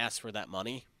gonna ask for that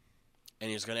money,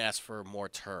 and he's gonna ask for more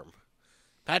term.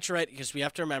 Pacioretty, because we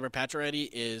have to remember Pacioretty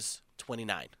is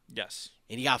 29. Yes.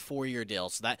 And he got 4-year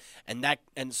deals.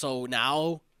 So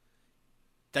now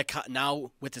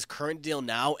with his current deal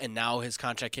now and now his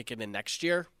contract kicking in next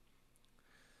year,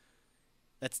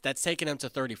 that's taking him to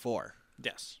 34.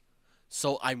 Yes.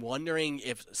 So I'm wondering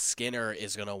if Skinner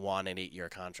is going to want an 8-year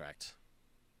contract.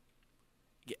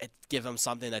 Give him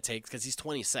something that takes, because he's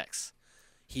 26.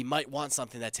 He might want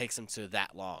something that takes him to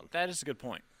that long. That is a good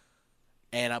point.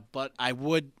 But I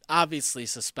would obviously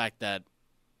suspect that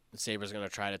the Sabres are going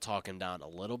to try to talk him down a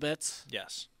little bit.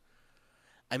 Yes.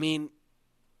 I mean,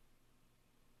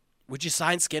 would you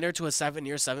sign Skinner to a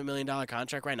 7-year, $7 million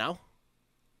contract right now?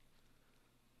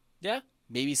 Yeah.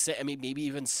 Maybe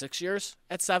even 6 years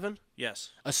at 7?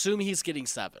 Yes. Assume he's getting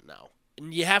 7 now.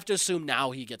 And you have to assume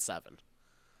now he gets 7.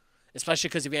 Especially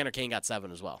because Evander Kane got 7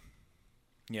 as well.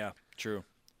 Yeah, true.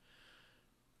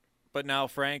 But now,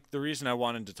 Frank, the reason I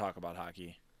wanted to talk about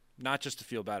hockey, not just to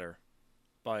feel better,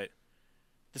 but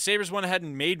the Sabres went ahead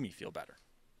and made me feel better.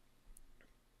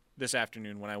 This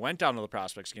afternoon, when I went down to the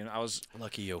Prospects game,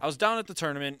 Lucky you. I was down at the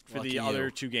tournament for Lucky the other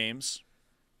you. 2 games.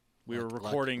 We were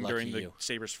recording during the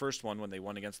Sabres' first one when they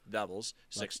won against the Devils,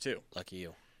 6-2. Lucky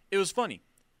you. It was funny.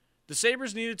 The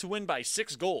Sabres needed to win by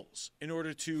 6 goals in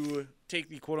order to take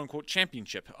the quote-unquote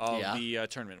championship of the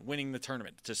tournament, winning the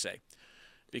tournament, to say.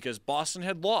 Because Boston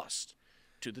had lost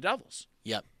to the Devils.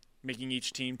 Yep. Making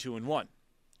each team 2-1.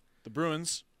 The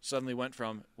Bruins suddenly went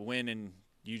from win and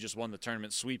you just won the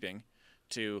tournament sweeping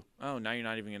to, oh, now you're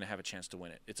not even going to have a chance to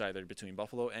win it. It's either between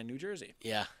Buffalo and New Jersey.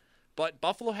 Yeah. But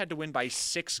Buffalo had to win by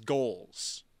 6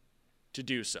 goals to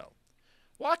do so.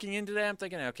 Walking into that, I'm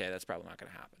thinking, okay, that's probably not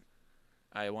going to happen.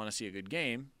 I want to see a good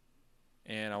game,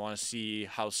 and I want to see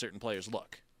how certain players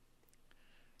look.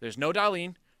 There's no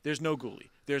Dahlin. There's no Goulet.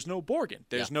 There's no Borgen.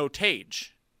 There's no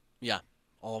Tage. Yeah.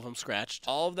 All of them scratched.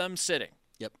 All of them sitting.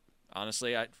 Yep.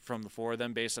 Honestly, from the 4 of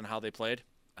them, based on how they played,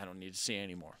 I don't need to see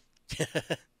any more.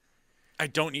 I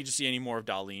don't need to see any more of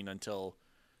Dahlin until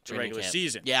the regular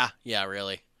season. Yeah,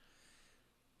 really.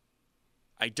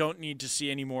 I don't need to see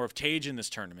any more of Tage in this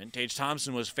tournament. Tage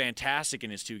Thompson was fantastic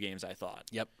in his 2 games, I thought.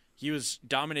 Yep. He was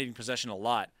dominating possession a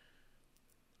lot.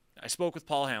 I spoke with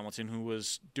Paul Hamilton, who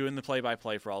was doing the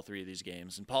play-by-play for all 3 of these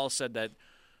games, and Paul said that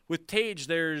with Tage,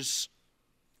 there's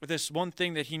this one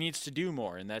thing that he needs to do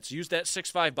more, and that's use that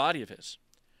 6'5" body of his.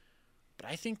 But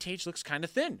I think Tage looks kind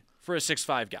of thin for a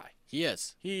 6'5" guy. He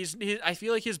is. I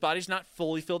feel like his body's not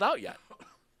fully filled out yet.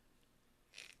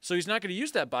 So he's not going to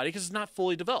use that body because it's not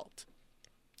fully developed.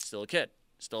 Still a kid.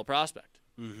 Still a prospect.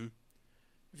 Mm-hmm.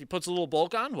 If he puts a little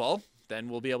bulk on, well, then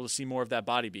we'll be able to see more of that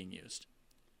body being used.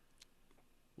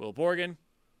 Will Borgen,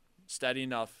 steady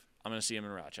enough. I'm going to see him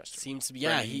in Rochester. Seems to be,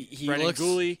 he Brendan looks...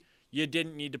 Goulet, you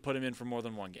didn't need to put him in for more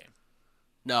than 1 game.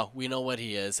 No, we know what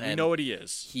he is. We know what he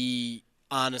is. He,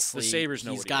 honestly, the Sabres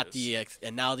know he's what got he is.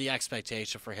 and now the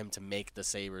expectation for him to make the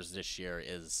Sabres this year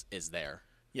is there.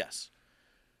 Yes.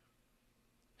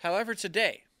 However,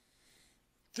 today,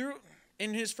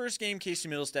 in his first game, Casey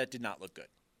Middlestat did not look good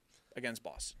against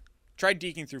Boston. Tried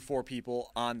deking through 4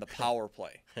 people on the power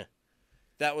play.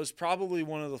 That was probably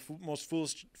one of the most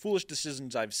foolish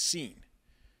decisions I've seen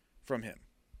from him.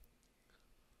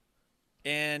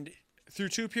 And through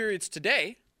 2 periods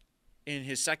today, in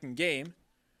his second game,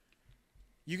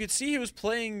 you could see he was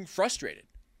playing frustrated.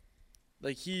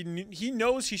 Like he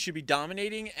knows he should be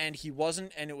dominating, and he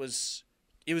wasn't, and it was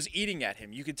eating at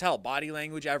him. You could tell, body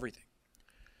language, everything.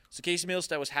 So Casey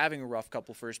Middlestat was having a rough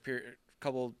couple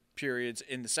periods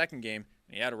in the second game,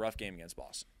 and he had a rough game against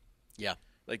Boston. Yeah.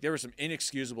 Like there were some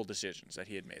inexcusable decisions that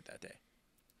he had made that day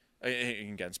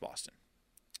against Boston.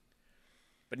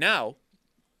 But now,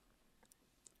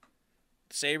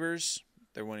 the Sabres,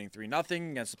 they're winning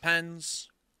 3-0 against the Pens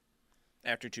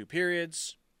after 2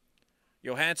 periods.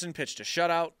 Johansson pitched a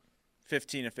shutout,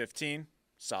 15-15,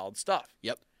 solid stuff.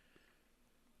 Yep.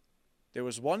 There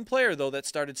was one player, though, that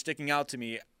started sticking out to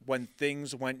me when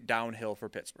things went downhill for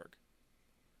Pittsburgh.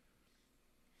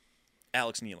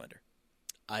 Alex Nylander.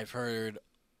 I've heard,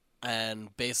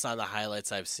 and based on the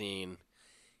highlights I've seen,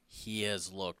 he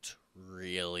has looked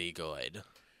really good.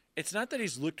 It's not that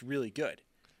he's looked really good.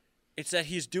 It's that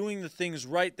he's doing the things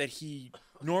right that he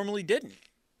normally didn't.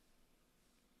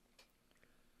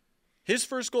 His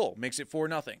first goal makes it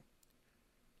 4-0.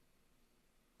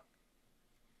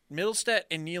 Middlestat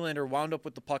and Nylander wound up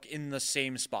with the puck in the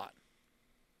same spot.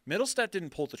 Middlestat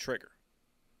didn't pull the trigger.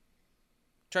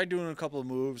 Tried doing a couple of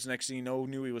moves. Next thing you know,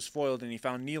 knew he was foiled, and he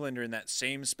found Nylander in that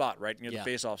same spot right near the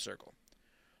face-off circle.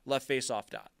 Left face-off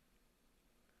dot.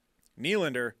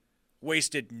 Nylander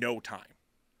wasted no time.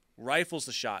 Rifles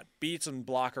the shot, beats him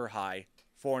blocker high,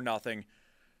 4-0,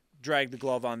 dragged the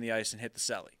glove on the ice and hit the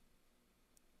celly.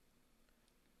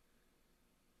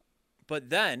 But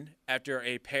then, after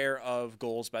a pair of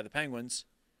goals by the Penguins,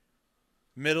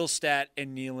 Middlestat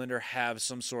and Nylander have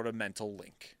some sort of mental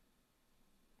link.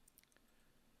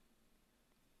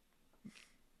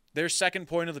 Their second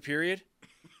point of the period,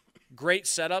 great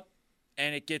setup,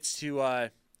 and it gets to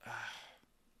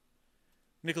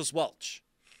Nicholas Welch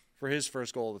for his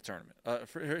first goal of the tournament,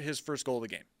 for his first goal of the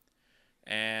game.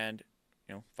 And,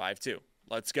 5-2.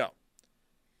 Let's go.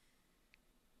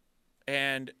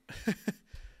 And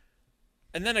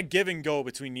and then a give and go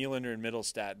between Nylander and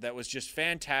Middlestat that was just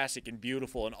fantastic and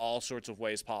beautiful in all sorts of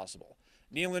ways possible.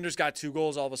 Nylander's got 2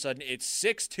 goals all of a sudden. It's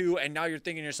 6-2, and now you're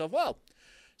thinking to yourself, well,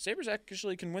 Sabres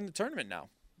actually can win the tournament now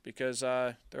because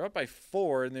they're up by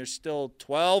 4, and there's still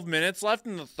 12 minutes left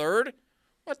in the third.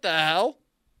 What the hell?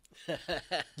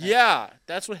 Yeah,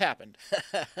 that's what happened.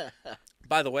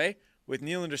 By the way, with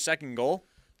Nylander's second goal,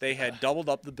 they had doubled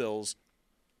up the Bills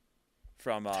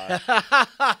from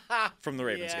the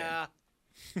Ravens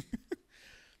game.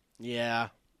 Yeah.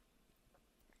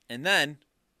 And then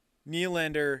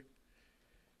Nylander,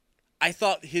 I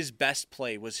thought his best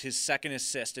play was his second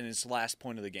assist in his last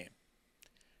point of the game.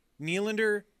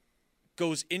 Nylander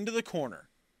goes into the corner,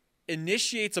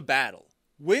 initiates a battle,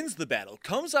 wins the battle,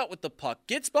 comes out with the puck,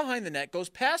 gets behind the net, goes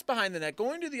past behind the net,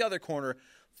 going to the other corner,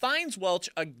 finds Welch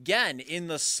again in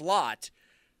the slot.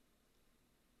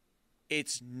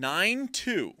 It's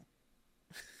 9-2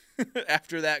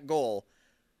 after that goal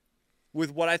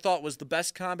with what I thought was the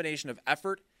best combination of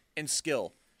effort and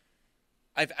skill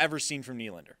I've ever seen from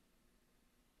Nylander.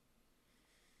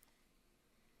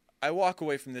 I walk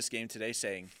away from this game today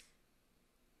saying,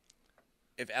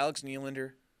 if Alex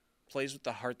Nylander plays with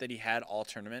the heart that he had all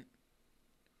tournament,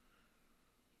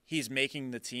 he's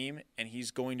making the team, and he's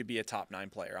going to be a top 9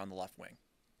 player on the left wing.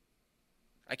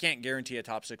 I can't guarantee a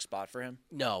top 6 spot for him.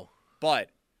 No. But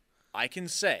I can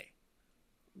say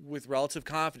with relative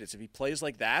confidence, if he plays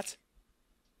like that,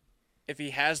 if he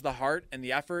has the heart and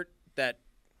the effort that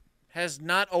has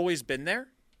not always been there,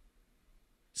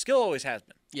 skill always has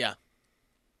been. Yeah.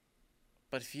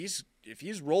 But if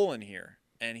he's rolling here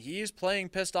and he's playing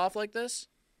pissed off like this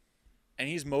and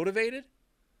he's motivated,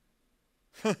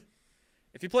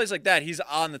 if he plays like that, he's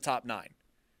on the top 9.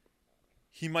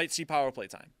 He might see power play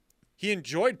time. He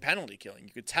enjoyed penalty killing,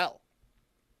 you could tell.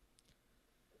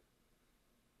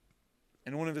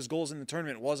 And one of his goals in the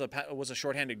tournament was a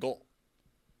shorthanded goal.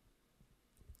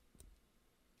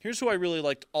 Here's who I really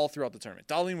liked all throughout the tournament.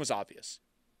 Dahlin was obvious.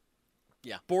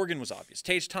 Yeah. Borgen was obvious.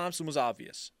 Tage Thompson was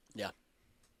obvious. Yeah.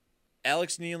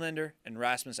 Alex Nylander and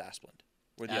Rasmus Asplund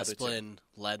were the other two. Asplund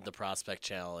led the prospect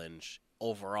challenge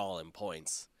overall in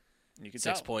points. And you could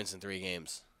 6 tell. points in 3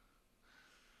 games.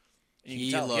 And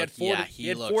you could tell. He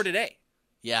had 4 today.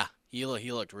 Yeah, he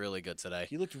looked really good today.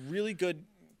 He looked really good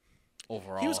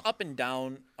Overall. He was up and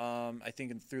down, I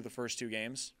think, through the first 2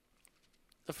 games.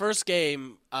 The first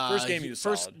game, he was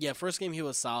solid. Yeah, first game he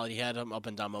was solid. He had him up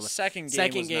and down moments. Second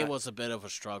game was a bit of a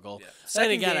struggle. Yeah. Then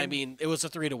Second again, game- I mean, it was a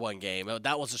 3-1 game.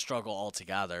 That was a struggle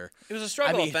altogether. It was a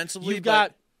struggle I mean, offensively. You've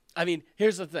got. I mean,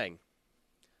 here's the thing.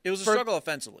 It was a struggle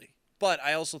offensively. But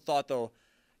I also thought, though,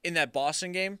 in that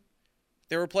Boston game,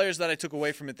 there were players that I took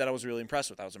away from it that I was really impressed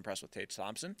with. I was impressed with Tage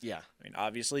Thompson. Yeah. I mean,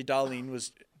 obviously, Dahlin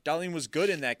was good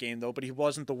in that game, though, but he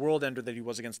wasn't the world ender that he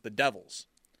was against the Devils.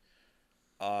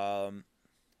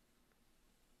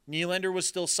 Nylander was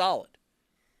still solid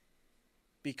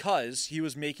because he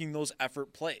was making those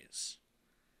effort plays.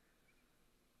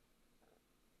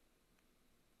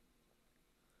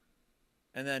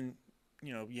 And then,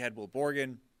 you had Will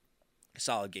Borgen, a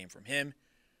solid game from him.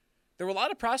 There were a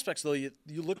lot of prospects, though. You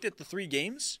looked at the 3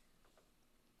 games,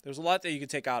 there was a lot that you could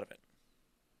take out of it.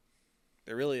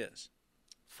 There really is.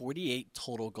 48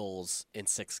 total goals in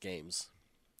 6 games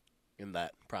in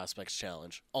that Prospects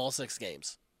Challenge. All 6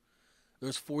 games. There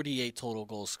was 48 total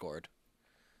goals scored.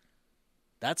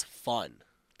 That's fun.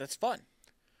 That's fun.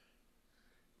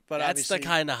 But That's obviously, the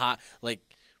kind of hot,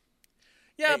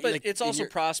 yeah, but like, it's in also your-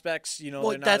 prospects. well,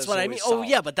 They're not that's as what I always mean. solid. Oh,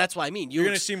 yeah, but that's what I mean. You're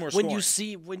gonna see more when scoring.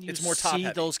 you It's more see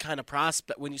top-heavy. those kind of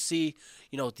prospects, when you see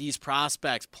these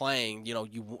prospects playing,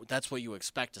 that's what you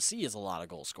expect to see is a lot of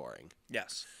goal scoring.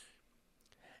 Yes.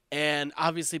 And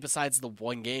obviously, besides the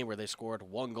one game where they scored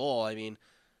 1 goal, I mean,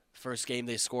 first game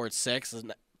they scored 6,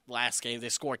 and last game they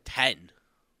scored 10.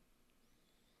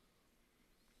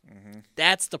 Mm-hmm.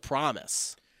 That's the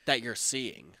promise that you're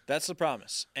seeing. That's the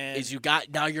promise. And Is you're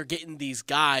getting these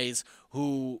guys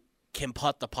who can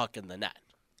put the puck in the net.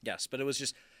 yes, but it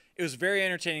was very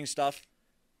entertaining stuff.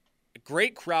 A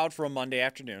great crowd for a Monday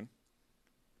afternoon.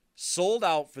 Sold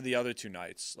out for the other 2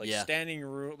 nights. Yeah. Standing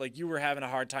room, like you were having a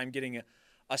hard time getting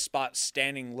a spot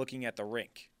standing looking at the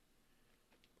rink.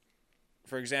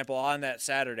 For example, on that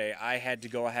Saturday, I had to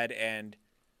go ahead and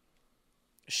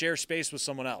share space with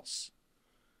someone else.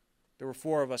 There were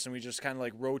 4 of us, and we just kind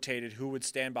of rotated who would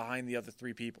stand behind the other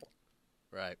 3 people.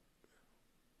 Right.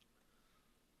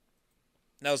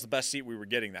 And that was the best seat we were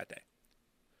getting that day.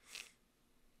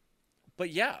 But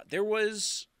yeah,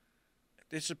 there's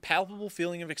a palpable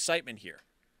feeling of excitement here.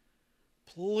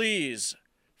 Please,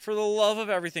 for the love of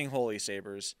everything Holy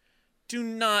Sabres, do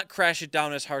not crash it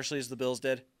down as harshly as the Bills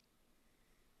did.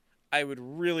 I would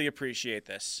really appreciate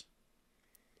this.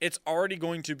 It's already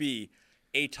going to be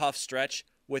a tough stretch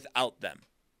without them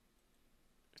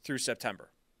through September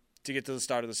to get to the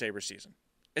start of the Sabres season.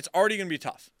 It's already going to be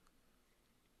tough.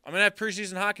 I'm going to have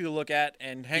preseason hockey to look at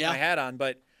and hang my hat on,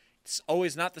 but it's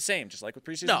always not the same, just like with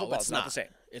preseason football. It's not the same.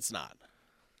 It's not.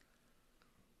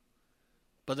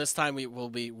 But this time we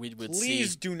would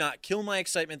Please see, do not kill my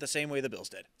excitement the same way the Bills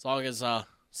did. as long as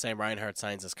Sam Reinhart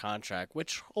signs his contract,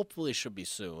 which hopefully should be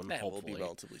soon. That will hopefully. be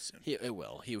relatively soon. It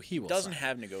will. He will. Doesn't sign.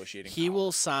 have negotiating He power.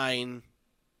 will sign.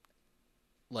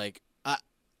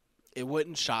 It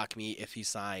wouldn't shock me if he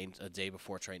signed a day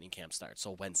before training camp starts,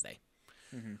 so Wednesday.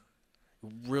 Mm-hmm.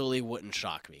 really wouldn't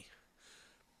shock me.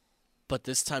 But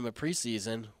this time of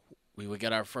preseason, we would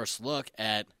get our first look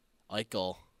at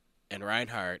Eichel and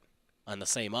Reinhart on the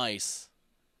same ice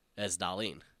as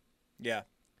Dahlin. Yeah.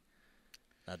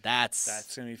 Now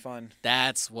that's going to be fun.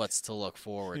 That's what's to look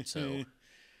forward to.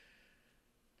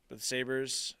 But the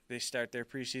Sabres, they start their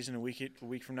preseason a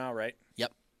week from now, right?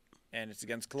 Yep. And it's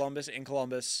against Columbus in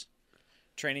Columbus.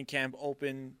 Training camp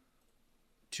open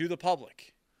to the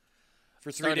public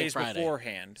for 3 days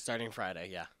beforehand. Starting Friday,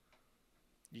 yeah.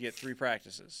 You get 3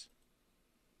 practices.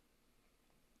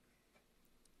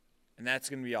 And that's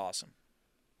going to be awesome.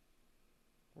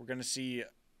 We're going to see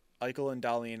Eichel and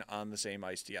Dahlin on the same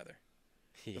ice together.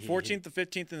 The 14th, the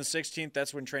 15th, and the 16th,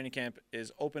 that's when training camp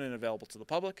is open and available to the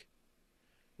public,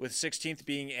 with 16th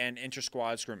being an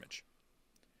inter-squad scrimmage.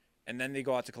 And then they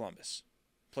go out to Columbus,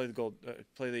 play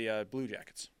the Blue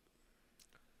Jackets.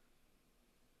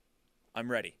 I'm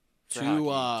ready for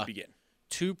hockey to begin.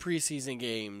 2 preseason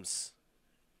games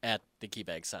at the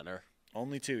KeyBank Center.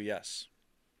 Only 2, yes.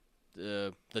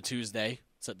 The Tuesday,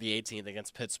 it's at the 18th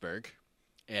against Pittsburgh,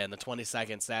 and the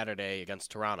 22nd Saturday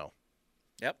against Toronto.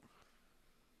 Yep.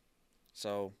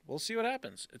 So we'll see what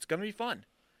happens. It's going to be fun.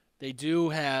 They do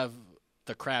have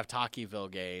the Kraft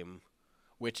Hockeyville game,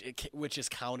 which is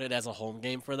counted as a home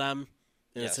game for them,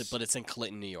 Yes. but it's in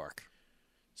Clinton, New York.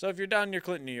 So if you're down near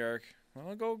Clinton, New York,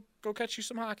 well, go catch you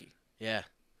some hockey. Yeah.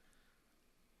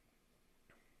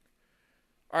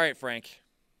 All right, Frank.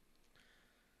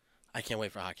 I can't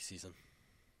wait for hockey season.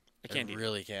 I can't.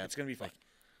 really can't. It's going to be fun.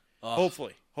 Oh,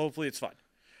 Hopefully it's fun.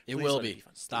 it Please will let be. it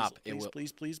fun. Stop. Please, It will.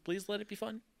 Please let it be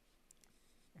fun.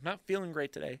 I'm not feeling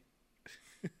great today.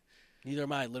 Neither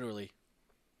am I, literally.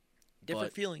 Different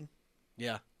But- feeling.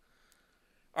 Yeah.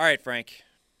 All right, Frank.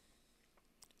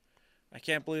 I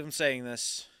can't believe I'm saying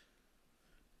this.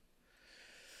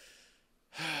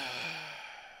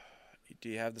 Do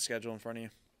you have the schedule in front of you?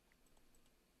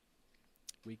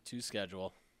 Week 2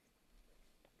 schedule.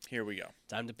 Here we go.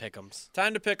 Time to pick 'ems.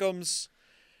 Time to pick 'ems.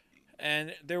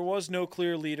 And there was no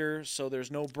clear leader, so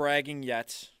there's no bragging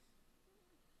yet.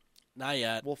 Not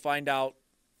yet. We'll find out,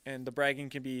 and the bragging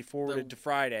can be forwarded to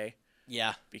Friday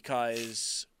Yeah.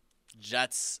 because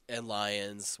Jets and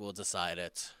Lions will decide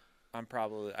it. I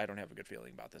don't have a good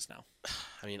feeling about this now.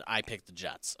 I mean, I picked the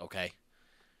Jets, okay?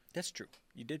 That's true.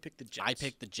 You did pick the Jets. I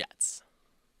picked the Jets.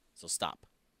 So stop.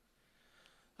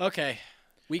 Okay.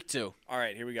 Week 2. All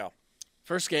right, here we go.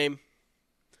 First game.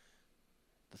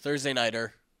 The Thursday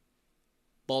nighter.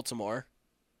 Baltimore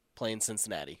playing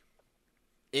Cincinnati.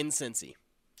 In Cincy.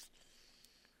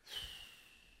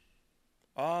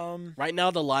 Right now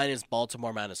the line is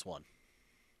Baltimore -1.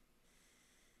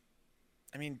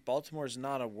 I mean, Baltimore's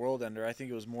not a world ender. I think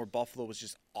it was more Buffalo was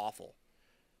just awful.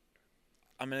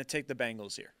 I'm going to take the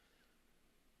Bengals here.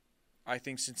 I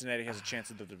think Cincinnati has a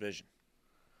chance at the division.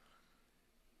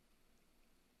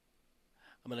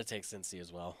 I'm going to take Cincy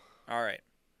as well. All right.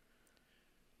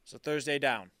 So Thursday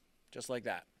down, just like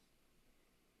that.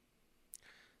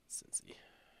 Cincy.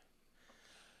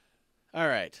 All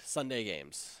right, Sunday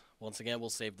games. Once again, we'll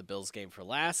save the Bills game for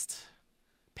last.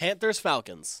 Panthers,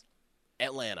 Falcons.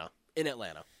 Atlanta. In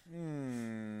Atlanta.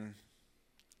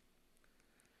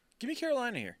 Give me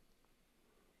Carolina here.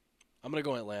 I'm going to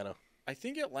go Atlanta. I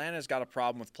think Atlanta's got a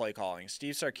problem with play calling.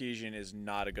 Steve Sarkisian is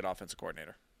not a good offensive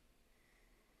coordinator.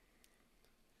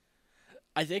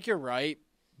 I think you're right,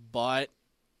 but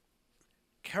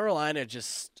Carolina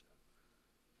just...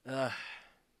 no,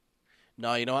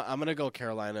 you know what? I'm going to go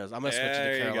Carolina. I'm going to switch it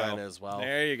There to you Carolina go. as well.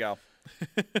 There you go.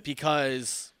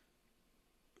 Because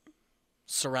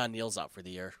Saran Neal's out for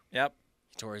the year. Yep.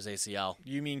 He tore his ACL.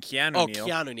 You mean Keanu Oh, Neal.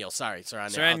 Keanu Neal. Sorry,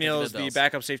 Saran Neal. Saran Neal is the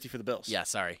backup safety for the Bills. Yeah,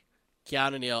 sorry.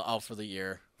 Keanu Neal out for the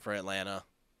year for Atlanta.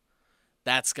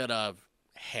 That's going to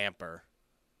hamper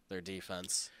their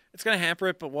defense. It's going to hamper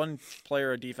it, but one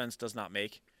player a defense does not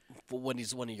make. But when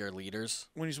he's one of your leaders.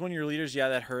 When he's one of your leaders, yeah,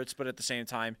 that hurts. But at the same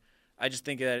time, I just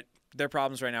think that their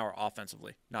problems right now are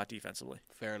offensively, not defensively.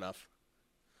 Fair enough.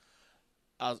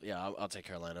 I'll take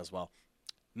Carolina as well.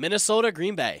 Minnesota,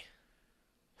 Green Bay.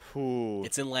 Ooh.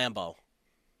 It's in Lambeau.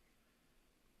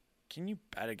 Can you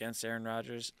bet against Aaron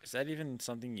Rodgers? Is that even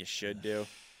something you should do?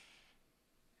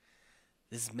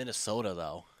 This is Minnesota,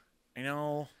 though. I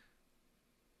know.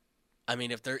 I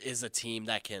mean, if there is a team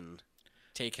that can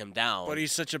take him down. But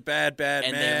he's such a bad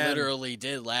and man. they literally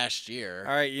did last year.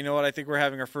 All right, you know what? I think we're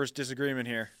having our first disagreement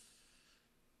here.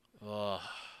 I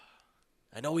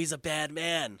know he's a bad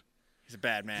man. He's a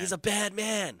bad man. He's a bad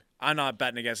man. I'm not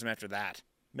betting against him after that.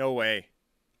 No way.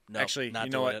 No, Actually, not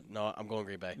you know doing what? it. No, I'm going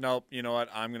Green Bay. Nope. You know what?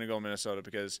 I'm going to go Minnesota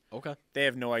because Okay. they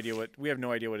have no idea we have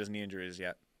no idea what his knee injury is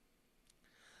yet.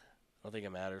 I don't think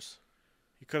it matters.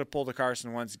 He could have pulled a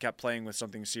Carson Wentz and kept playing with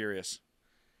something serious.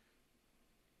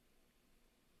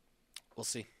 We'll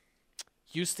see.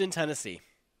 Houston, Tennessee.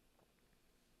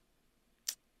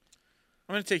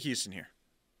 I'm going to take Houston here.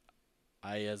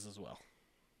 I as well.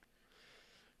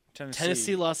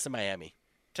 Tennessee lost to Miami.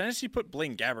 Tennessee put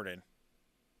Blaine Gabbert in.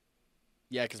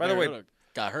 Yeah, because By the way- Mariota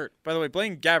got hurt. By the way,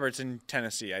 Blaine Gabbert's in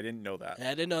Tennessee. I didn't know that.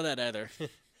 I didn't know that either.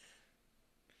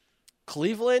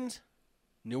 Cleveland,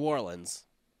 New Orleans.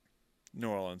 New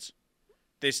Orleans.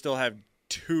 They still have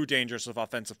too dangerous of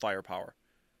offensive firepower.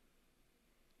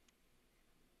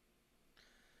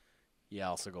 Yeah,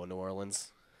 also go New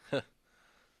Orleans.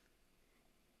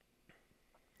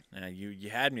 You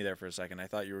had me there for a second. I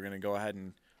thought you were going to go ahead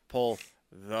and pull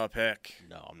the pick.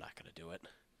 No, I'm not going to do it.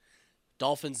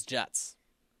 Dolphins, Jets.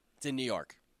 It's in New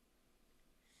York.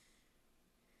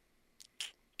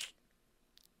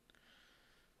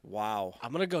 Wow.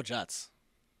 I'm going to go Jets.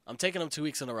 I'm taking them 2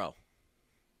 weeks in a row.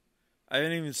 I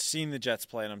haven't even seen the Jets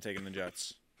play, and I'm taking the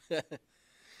Jets.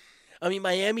 I mean,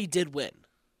 Miami did win.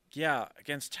 Yeah,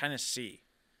 against Tennessee.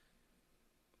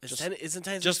 Isn't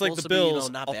Tennessee Just like supposed the to Bills,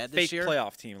 be, not a bad fake this year?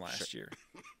 playoff team last year.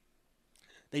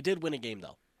 They did win a game,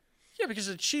 though. Yeah, because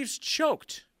the Chiefs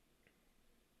choked.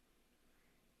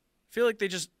 I feel like they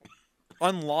just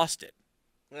unlost it.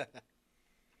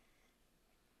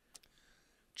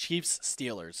 Chiefs,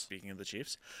 Steelers. Speaking of the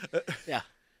Chiefs. Yeah.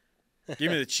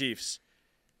 Give me the Chiefs.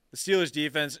 The Steelers'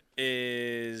 defense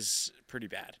is pretty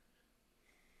bad.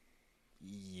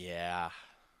 Yeah.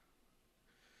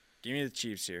 Give me the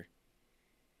Chiefs here.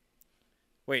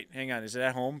 Wait, hang on. Is it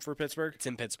at home for Pittsburgh? It's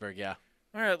in Pittsburgh, yeah.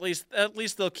 All right, at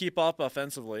least they'll keep up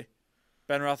offensively.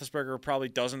 Ben Roethlisberger probably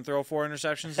doesn't throw 4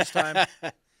 interceptions this time.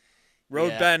 Yeah.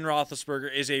 Ben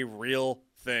Roethlisberger is a real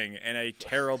thing and a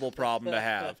terrible problem to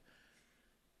have.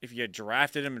 If you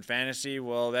drafted him in fantasy,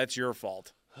 well, that's your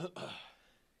fault. All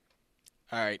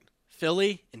right.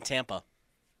 Philly and Tampa.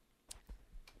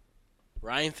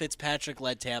 Ryan Fitzpatrick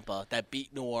led Tampa that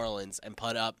beat New Orleans and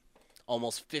put up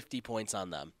almost 50 points on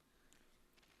them.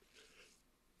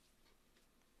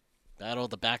 Battle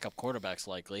of the backup quarterbacks,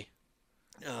 likely.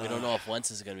 We don't know if Wentz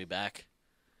is going to be back.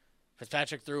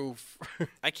 Fitzpatrick threw.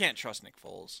 I can't trust Nick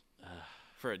Foles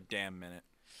for a damn minute.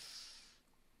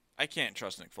 I can't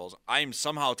trust Nick Foles. I'm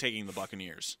somehow taking the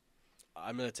Buccaneers.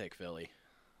 I'm going to take Philly.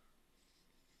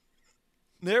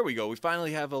 There we go. We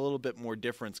finally have a little bit more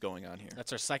difference going on here.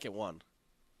 That's our second one.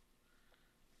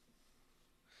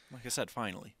 Like I said,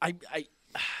 finally. I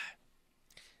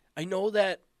know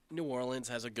that New Orleans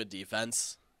has a good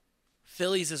defense.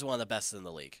 Phillies is one of the best in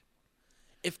the league.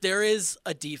 If there is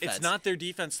a defense... It's not their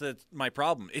defense that's my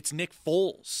problem. It's Nick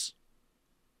Foles.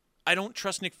 I don't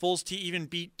trust Nick Foles to even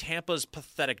beat Tampa's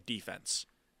pathetic defense.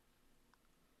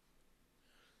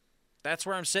 That's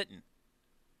where I'm sitting.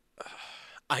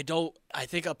 I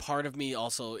think a part of me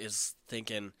also is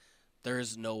thinking there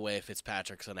is no way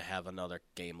Fitzpatrick's going to have another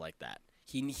game like that.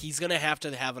 He's going to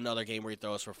have another game where he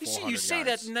throws for 400 yards. You say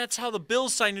that, and that's how the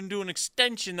Bills signed him to an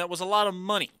extension that was a lot of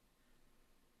money.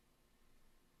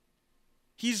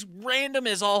 He's random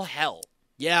as all hell.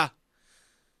 Yeah.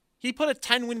 He put a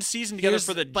 10-win season together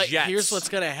for the but Jets. here's what's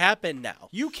going to happen now.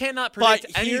 You cannot predict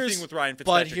anything here's- with Ryan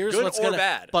Fitzpatrick, good or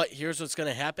bad. But here's what's going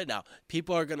to happen now.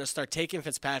 People are going to start taking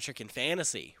Fitzpatrick in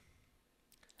fantasy.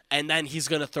 And then he's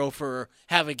going to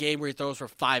have a game where he throws for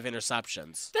 5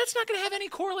 interceptions. That's not going to have any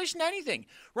correlation to anything.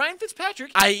 Ryan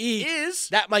Fitzpatrick I.e., is...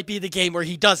 that might be the game where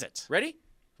he does it. Ready?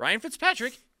 Ryan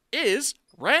Fitzpatrick is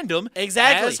random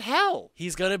Exactly. as hell.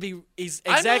 He's going to be... He's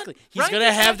I'm not- exactly. He's Ryan going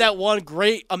to have Fitzpatrick- that one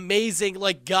great, amazing,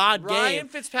 God Ryan game.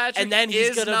 Fitzpatrick and then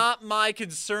he's is not my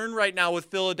concern right now with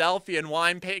Philadelphia and why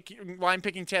I'm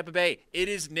picking Tampa Bay. It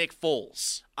is Nick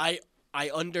Foles. I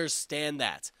understand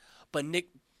that. But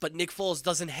Nick Foles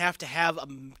doesn't have to have a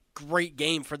great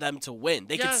game for them to win.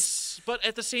 They Yes, but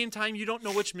at the same time, you don't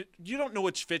know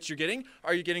which Fitz you're getting.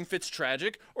 Are you getting Fitz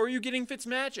tragic or are you getting Fitz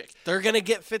magic? They're going to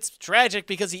get Fitz tragic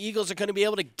because the Eagles are going to be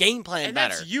able to game plan And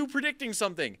better. that's you predicting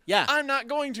something. Yeah. I'm not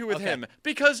going to with Okay. him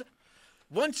because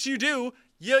once you do,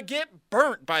 you get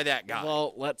burnt by that guy.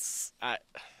 Well, let's...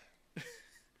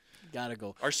 gotta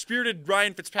go. Our spirited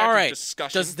Ryan Fitzpatrick All right.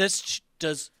 discussion.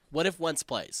 What if Wentz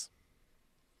plays?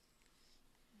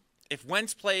 If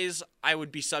Wentz plays, I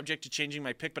would be subject to changing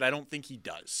my pick, but I don't think he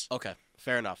does. Okay,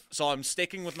 fair enough. So I'm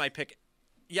sticking with my pick.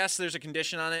 Yes, there's a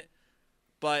condition on it,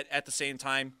 but at the same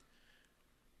time,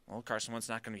 well, Carson Wentz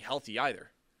not going to be healthy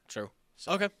either. True.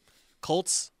 Okay.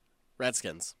 Colts,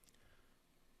 Redskins.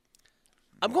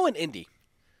 I'm going Indy.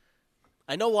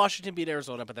 I know Washington beat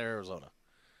Arizona, but they're Arizona.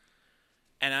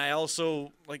 And I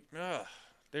also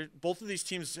both of these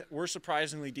teams were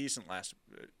surprisingly decent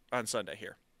on Sunday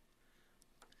here.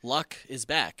 Luck is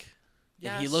back.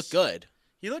 And he Yes. looked good.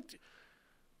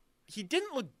 He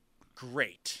didn't look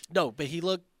great. No, but he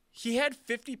looked. He had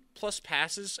 50-plus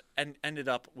passes and ended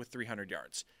up with 300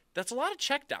 yards. That's a lot of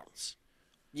checkdowns.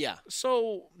 Yeah.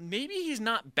 So maybe he's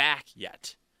not back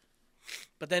yet.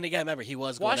 But then again, remember, he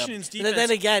was going Washington's up. defense. And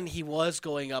then again, he was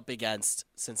going up against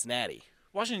Cincinnati.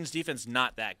 Washington's defense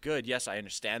not that good. Yes, I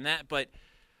understand that, but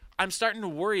I'm starting to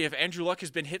worry if Andrew Luck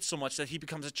has been hit so much that he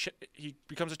becomes a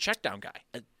check down guy.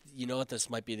 You know what? This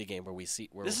might be the game where we see.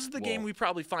 This is the game we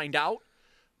probably find out.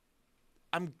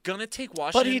 I'm gonna take But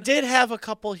Washington. he did have a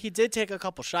couple. He did take a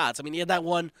couple shots. I mean, he had that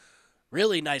one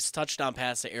really nice touchdown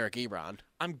pass to Eric Ebron.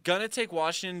 I'm gonna take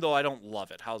Washington, though I don't love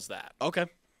it. How's that? Okay.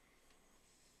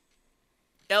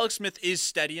 Alex Smith is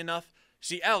steady enough.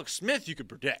 See, Alex Smith you could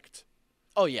predict.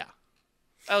 Oh yeah.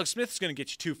 Alex Smith's going to get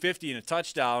you 250 and a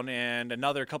touchdown and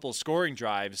another couple of scoring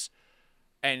drives,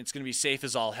 and it's going to be safe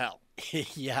as all hell.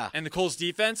 Yeah. And the Colts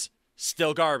defense,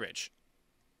 still garbage.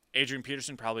 Adrian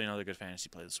Peterson, probably another good fantasy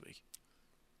play this week.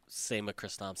 Same with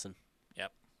Chris Thompson.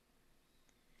 Yep.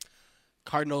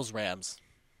 Cardinals, Rams.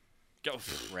 Go.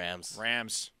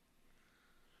 Rams.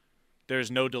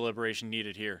 There's no deliberation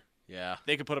needed here. Yeah.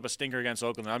 They could put up a stinker against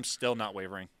Oakland. I'm still not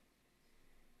wavering.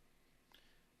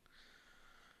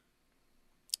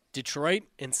 Detroit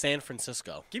and San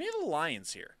Francisco. Give me the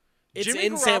Lions here. It's Jimmy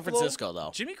in San Garoppolo- Francisco,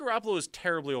 though. Jimmy Garoppolo is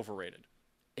terribly overrated.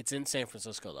 It's in San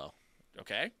Francisco, though.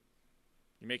 Okay?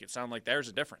 You make it sound like there's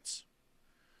a difference.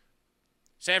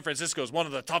 San Francisco is one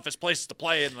of the toughest places to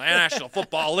play in the National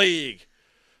Football League.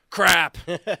 Crap.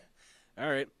 All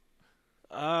right.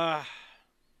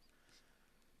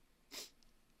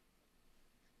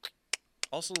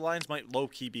 Also, the Lions might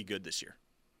low-key be good this year.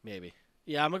 Maybe.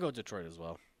 Yeah, I'm going to go Detroit as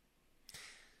well.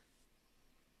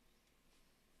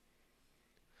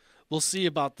 We'll see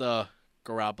about the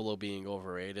Garoppolo being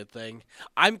overrated thing.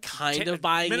 I'm kind of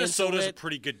buying Minnesota's into a it.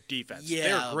 pretty good defense. Yeah.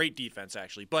 They're a great defense,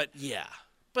 actually. But Yeah.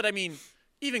 I mean,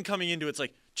 even coming into it, it's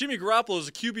like, Jimmy Garoppolo is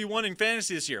a QB1 in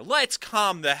fantasy this year. Let's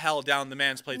calm the hell down. The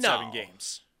man's played 7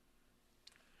 games.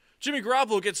 Jimmy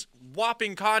Garoppolo gets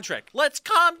whopping contract. Let's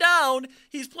calm down.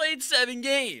 He's played 7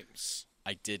 games.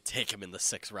 I did take him in the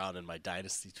 6th round in my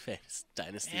dynasty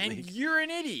And league. you're an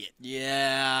idiot.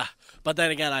 Yeah. But then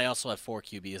again, I also have 4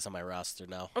 QBs on my roster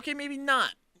now. Okay, maybe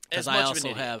not as Because much I of an also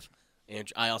idiot. have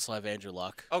Andrew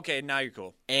Luck Okay, now you're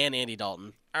cool. and Andy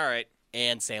Dalton All right.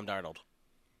 and Sam Darnold.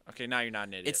 Okay, now you're not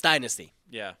an idiot. It's dynasty.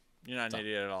 Yeah, you're not an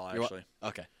idiot at all, You're actually.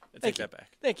 Okay. I take Thank you. that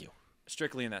back. Thank you.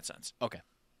 Strictly in that sense. Okay.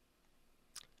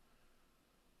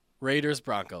 Raiders,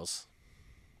 Broncos.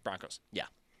 Broncos. Yeah.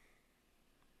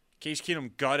 Case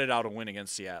Keenum gutted out a win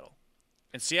against Seattle.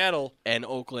 And Seattle, And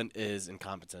Oakland is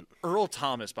incompetent. Earl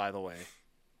Thomas, by the way,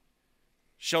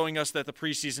 showing us that the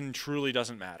preseason truly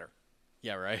doesn't matter.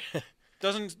 Yeah, right?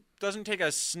 Doesn't take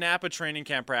a snap of training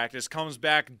camp practice, comes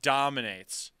back,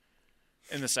 dominates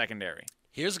in the secondary.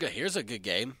 Here's a good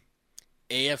game.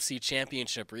 AFC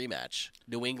Championship rematch.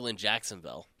 New England,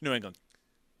 Jacksonville. New England.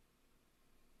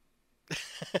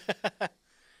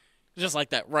 Just like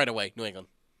that, right away, New England.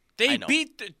 They I know.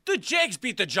 beat the Jags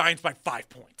beat the Giants by 5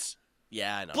 points.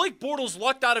 Yeah, I know. Blake Bortles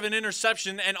lucked out of an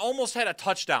interception and almost had a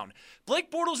touchdown. Blake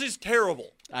Bortles is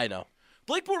terrible. I know.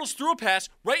 Blake Bortles threw a pass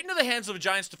right into the hands of a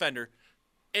Giants defender.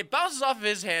 It bounces off of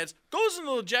his hands, goes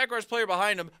into the Jaguars player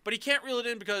behind him, but he can't reel it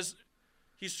in because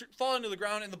he's fallen to the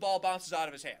ground and the ball bounces out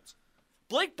of his hands.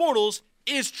 Blake Bortles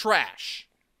is trash.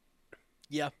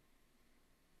 Yeah.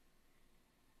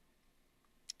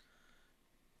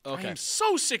 I Okay. am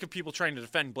so sick of people trying to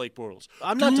defend Blake Bortles.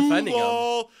 I'm not defending him.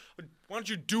 Why don't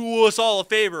you do us all a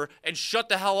favor and shut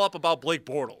the hell up about Blake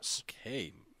Bortles?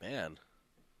 Okay, man.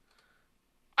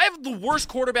 I have the worst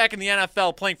quarterback in the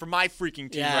NFL playing for my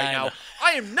freaking team Yeah, right I now. know.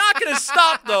 I am not going to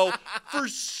stop, though,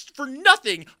 for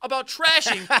nothing about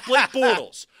trashing Blake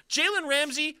Bortles. Jalen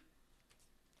Ramsey,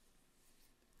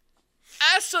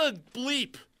 ass a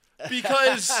bleep,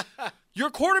 because your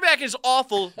quarterback is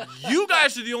awful. You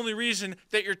guys are the only reason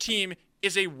that your team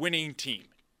is a winning team.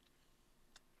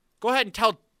 Go ahead and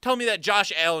tell me that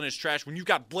Josh Allen is trash when you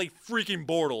got Blake freaking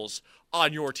Bortles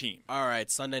on your team. All right,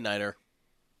 Sunday Nighter.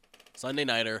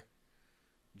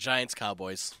 Giants,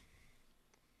 Cowboys.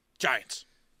 Giants.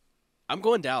 I'm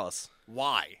going Dallas.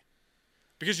 Why?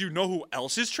 Because you know who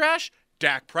else is trash?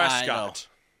 Dak Prescott.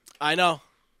 I know.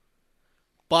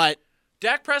 But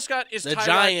Dak Prescott is the Tyrod.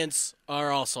 Giants are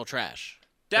also trash.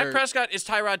 Dak They're- Prescott is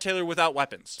Tyrod Taylor without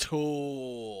weapons.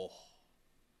 Oh.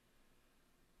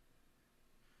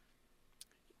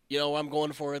 You know what I'm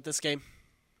going for at this game?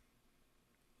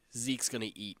 Zeke's going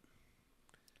to eat.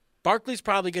 Barkley's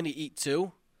probably going to eat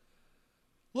too.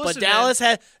 Listen,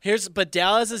 but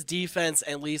Dallas's defense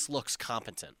at least looks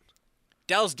competent.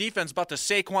 Dallas defense about to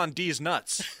Saquon D's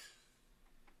nuts.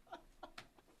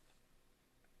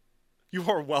 You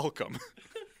are welcome.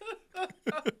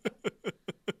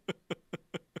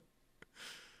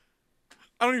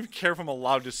 I don't even care if I'm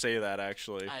allowed to say that,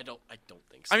 actually. I don't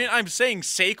think so. I mean, I'm saying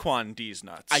Saquon D's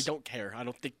nuts. I don't care.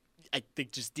 I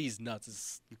think just D's nuts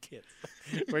is you can't.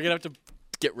 We're gonna have to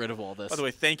get rid of all this. By the way,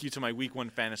 thank you to my Week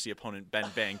 1 fantasy opponent, Ben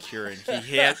Van Kuren.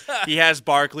 He has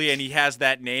Barkley, and he has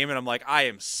that name, and I'm like, I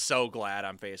am so glad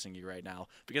I'm facing you right now,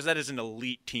 because that is an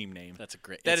elite team name. That's a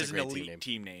great That it's is a an great elite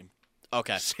team name.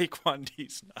 Okay. Saquon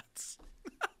D's nuts.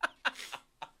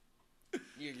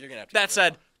 You're gonna have to. That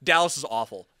said, Dallas is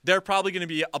awful. They're probably going to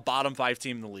be a bottom 5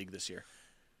 team in the league this year.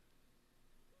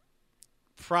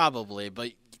 Probably,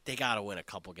 but they got to win a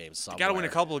couple games somewhere. Got to win a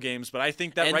couple of games, but I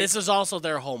think that and this is also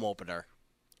their home opener.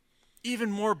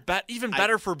 Even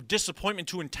better for disappointment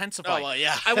to intensify. Oh, well,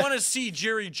 yeah. I want to see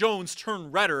Jerry Jones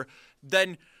turn redder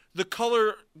than the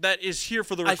color that is here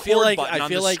for the record button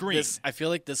on the screen. I feel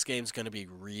like this game's going to be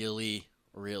really,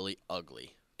 really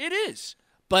ugly. It is.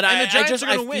 But And the Giants are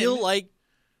I gonna feel win. like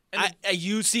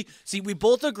you see, we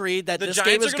both agreed that The this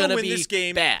Giants game is are going to win be this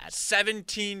game bad.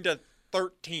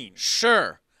 17-13.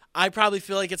 Sure. I probably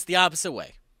feel like it's the opposite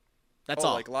way. That's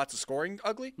all. Like lots of scoring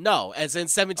ugly? No, as in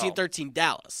 17-13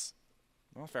 Dallas.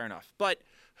 Well, fair enough. But,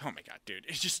 oh my God, dude.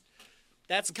 It's just,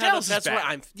 That's Dallas is that's bad. where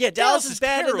I'm. Yeah, Dallas is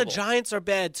bad, and terrible. the Giants are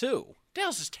bad too.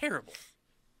 Dallas is terrible.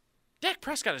 Dak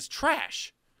Prescott is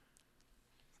trash.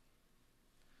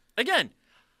 Again,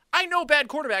 I know bad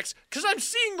quarterbacks because I'm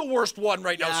seeing the worst one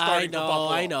right now starting for Buffalo.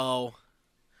 I know.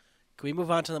 Can we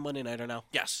move on to the Monday Nighter now?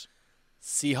 Yes.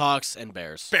 Seahawks and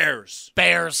Bears. Bears.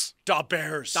 Bears. Da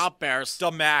Bears. Stop Bears.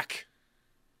 Da Mac.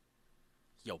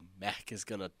 Yo, Mac is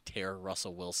going to tear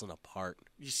Russell Wilson apart.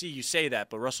 You see, you say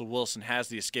that, but Russell Wilson has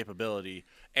the escapability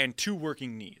and 2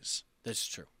 working knees. That's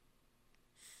true.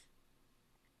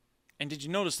 And did you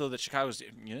notice, though, that Chicago's...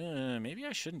 Yeah, maybe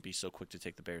I shouldn't be so quick to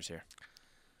take the Bears here.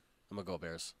 I'm going to go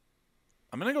Bears.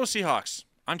 I'm going to go Seahawks.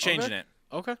 I'm changing it.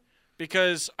 Okay.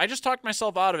 Because I just talked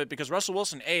myself out of it because Russell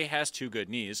Wilson, A, has 2 good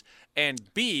knees,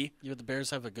 and B... Yeah, but the Bears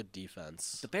have a good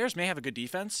defense. The Bears may have a good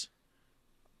defense,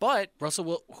 but...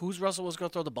 Who's Russell Wilson going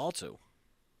to throw the ball to?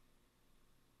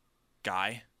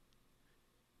 Guy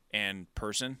and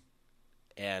person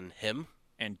And him?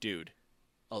 and dude.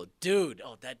 Oh, dude.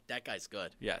 Oh, that guy's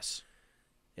good. Yes.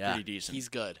 Yeah. Pretty decent. He's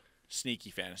good.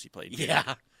 Sneaky fantasy play. Dude.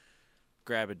 Yeah.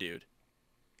 Grab a dude.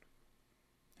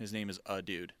 His name is a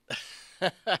dude.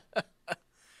 All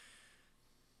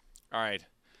right.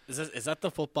 Is that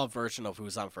the football version of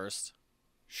Who's on First?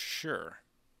 Sure.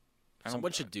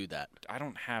 Someone should do that. I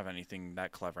don't have anything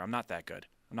that clever. I'm not that good.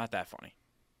 I'm not that funny.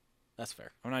 That's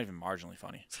fair. I'm not even marginally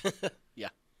funny. Yeah.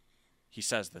 He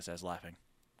says this as laughing.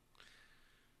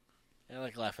 I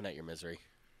like laughing at your misery.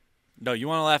 No, you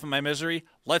want to laugh at my misery?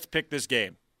 Let's pick this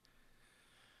game.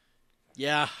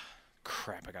 Yeah.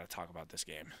 Crap, I got to talk about this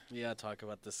game. Yeah, talk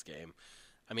about this game.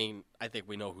 I mean, I think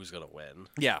we know who's going to win.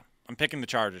 Yeah, I'm picking the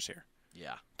Chargers here.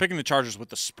 Yeah. Picking the Chargers with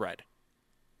the spread.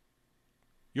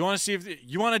 You want to see if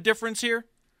you want a difference here?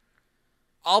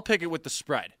 I'll pick it with the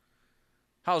spread.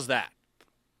 How's that?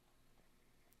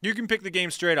 You can pick the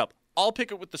game straight up. I'll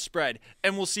pick it with the spread,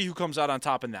 and we'll see who comes out on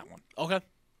top in that one. Okay.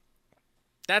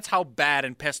 That's how bad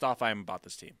and pissed off I am about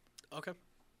this team. Okay.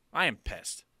 I am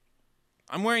pissed.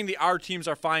 I'm wearing the Our Teams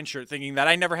Are Fine shirt thinking that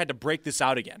I never had to break this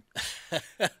out again.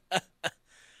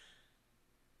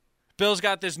 Bill's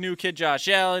got this new kid, Josh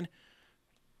Allen.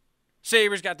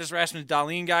 Sabres got this Rasmus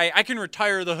Dahlin guy. I can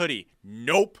retire the hoodie.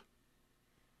 Nope.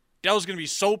 Dell's going to be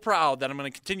so proud that I'm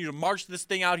going to continue to march this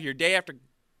thing out here day after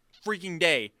freaking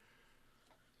day.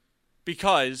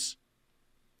 Because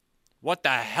what the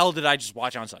hell did I just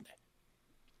watch on Sunday?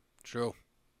 True.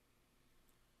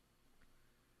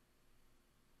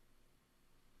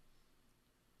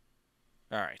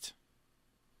 All right.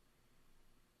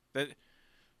 That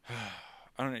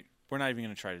I don't. We're not even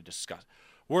going to try to discuss.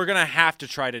 We're going to have to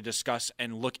try to discuss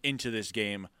and look into this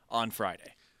game on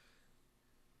Friday.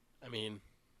 I mean,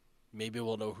 maybe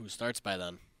we'll know who starts by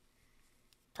then.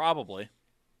 Probably.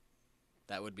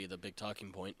 That would be the big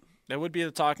talking point. That would be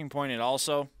the talking point. And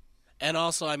also,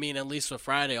 I mean, at least with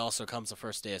Friday also comes the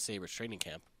first day of Sabres training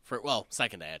camp.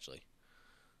 Second day, actually.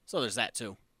 So there's that,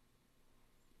 too.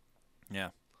 yeah.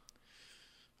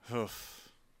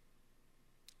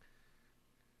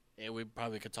 And we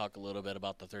probably could talk a little bit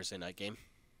about the Thursday night game.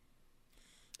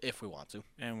 If we want to.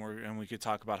 And we could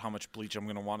talk about how much bleach I'm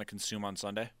going to want to consume on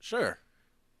Sunday. Sure.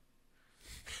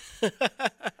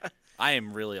 I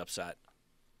am really upset.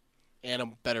 And a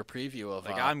better preview of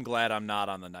I'm glad I'm not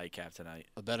on the nightcap tonight.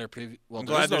 a better preview. Well, I'm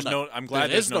glad there's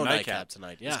no nightcap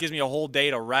tonight. Yeah. This gives me a whole day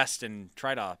to rest and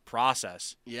try to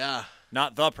process. Yeah.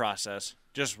 Not the process,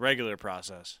 just regular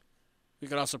process. We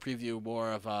could also preview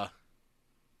more of UB.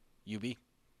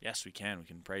 Yes, we can. We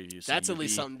can preview. That's at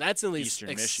least something. That's at least Eastern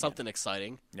Michigan. something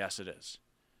exciting. Yes, it is.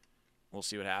 We'll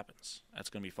see what happens. That's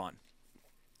going to be fun.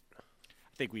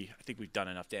 I think we've done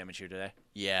enough damage here today.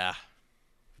 Yeah.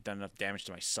 We've done enough damage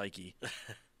to my psyche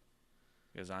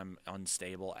because I'm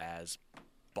unstable as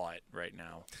butt right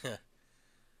now. It's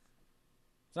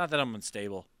not that I'm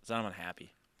unstable. It's that I'm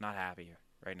unhappy. I'm not happy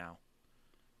right now.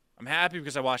 I'm happy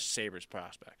because I watched Sabres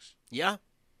prospects. Yeah.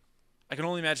 I can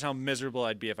only imagine how miserable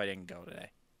I'd be if I didn't go today.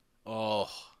 Oh.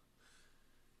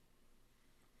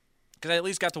 Because I at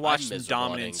least got to watch some miserable I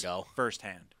dominance didn't go.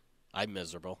 firsthand. I'm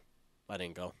miserable. I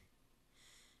didn't go.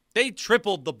 They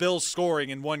tripled the Bills' scoring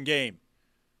in one game.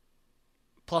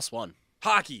 +1.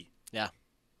 Hockey Yeah.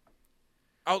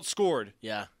 outscored,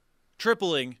 Yeah.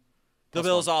 tripling the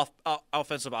Plus Bills'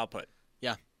 offensive output.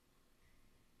 Yeah.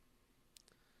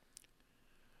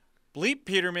 Bleep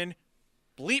Peterman,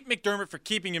 bleep McDermott for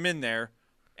keeping him in there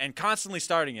and constantly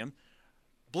starting him.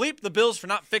 Bleep the Bills for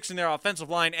not fixing their offensive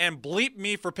line, and bleep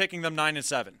me for picking them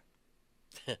 9-7.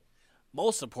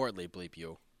 Most importantly, bleep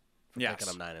you for Yes. picking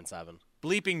them 9-7.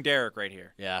 Bleeping Derek right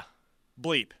here. Yeah.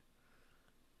 Bleep.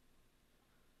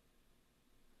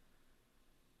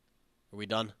 Are we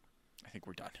done? I think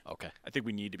we're done. Okay. I think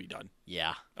we need to be done.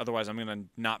 Yeah. Otherwise, I'm going to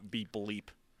not be bleep.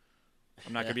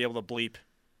 I'm not going to be able to bleep.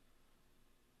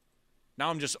 Now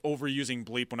I'm just overusing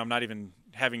bleep when I'm not even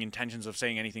having intentions of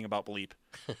saying anything about bleep.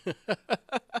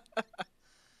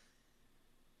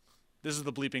 This is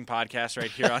the bleeping podcast right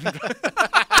here on.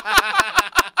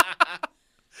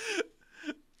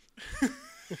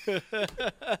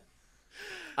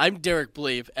 I'm Derek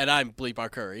Bleep, and I'm Bleep R.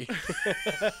 Curry.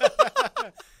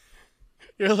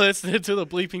 You're listening to the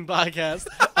Bleeping Podcast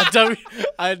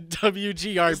on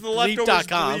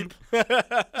WGRBleep.com.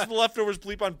 This is the leftovers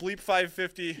bleep on Bleep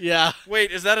 550. Yeah. Wait,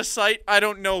 is that a site? I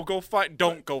don't know.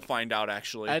 Don't go find out,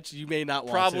 actually. Actually, you may not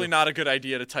want Probably to. not a good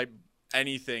idea to type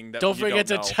anything that Don't you forget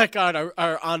don't to know. check out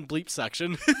our On Bleep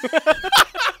section.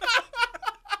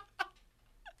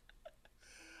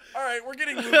 All right, we're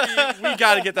getting loopy. We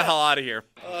got to get the hell out of here.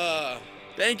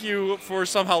 Thank you for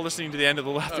somehow listening to the end of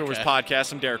the Leftovers Okay.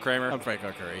 podcast. I'm Derek Kramer. I'm Frank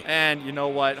R. Curry. And you know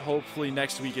what? Hopefully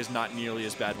next week is not nearly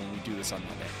as bad when we do this on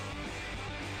Monday.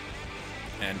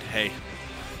 And hey,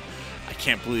 I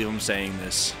can't believe I'm saying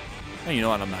this. And you know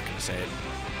what? I'm not going to say it.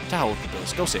 To hell with the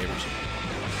Bills. Go Sabres.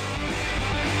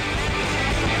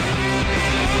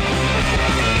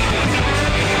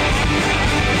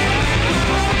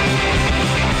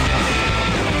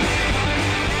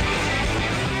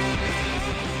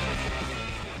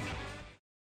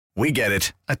 We get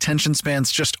it. Attention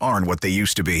spans just aren't what they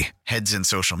used to be. Heads in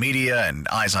social media and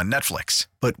eyes on Netflix.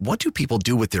 But what do people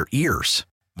do with their ears?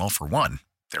 Well, for one,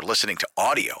 they're listening to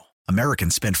audio.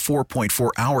 Americans spend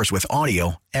 4.4 hours with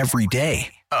audio every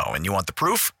day. Oh, and you want the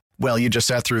proof? Well, you just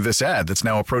sat through this ad that's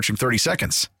now approaching 30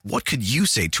 seconds. What could you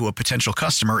say to a potential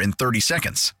customer in 30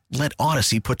 seconds? Let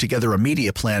Odyssey put together a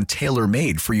media plan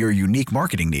tailor-made for your unique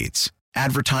marketing needs.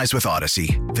 Advertise with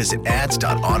Odyssey. Visit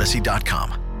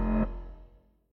ads.odyssey.com.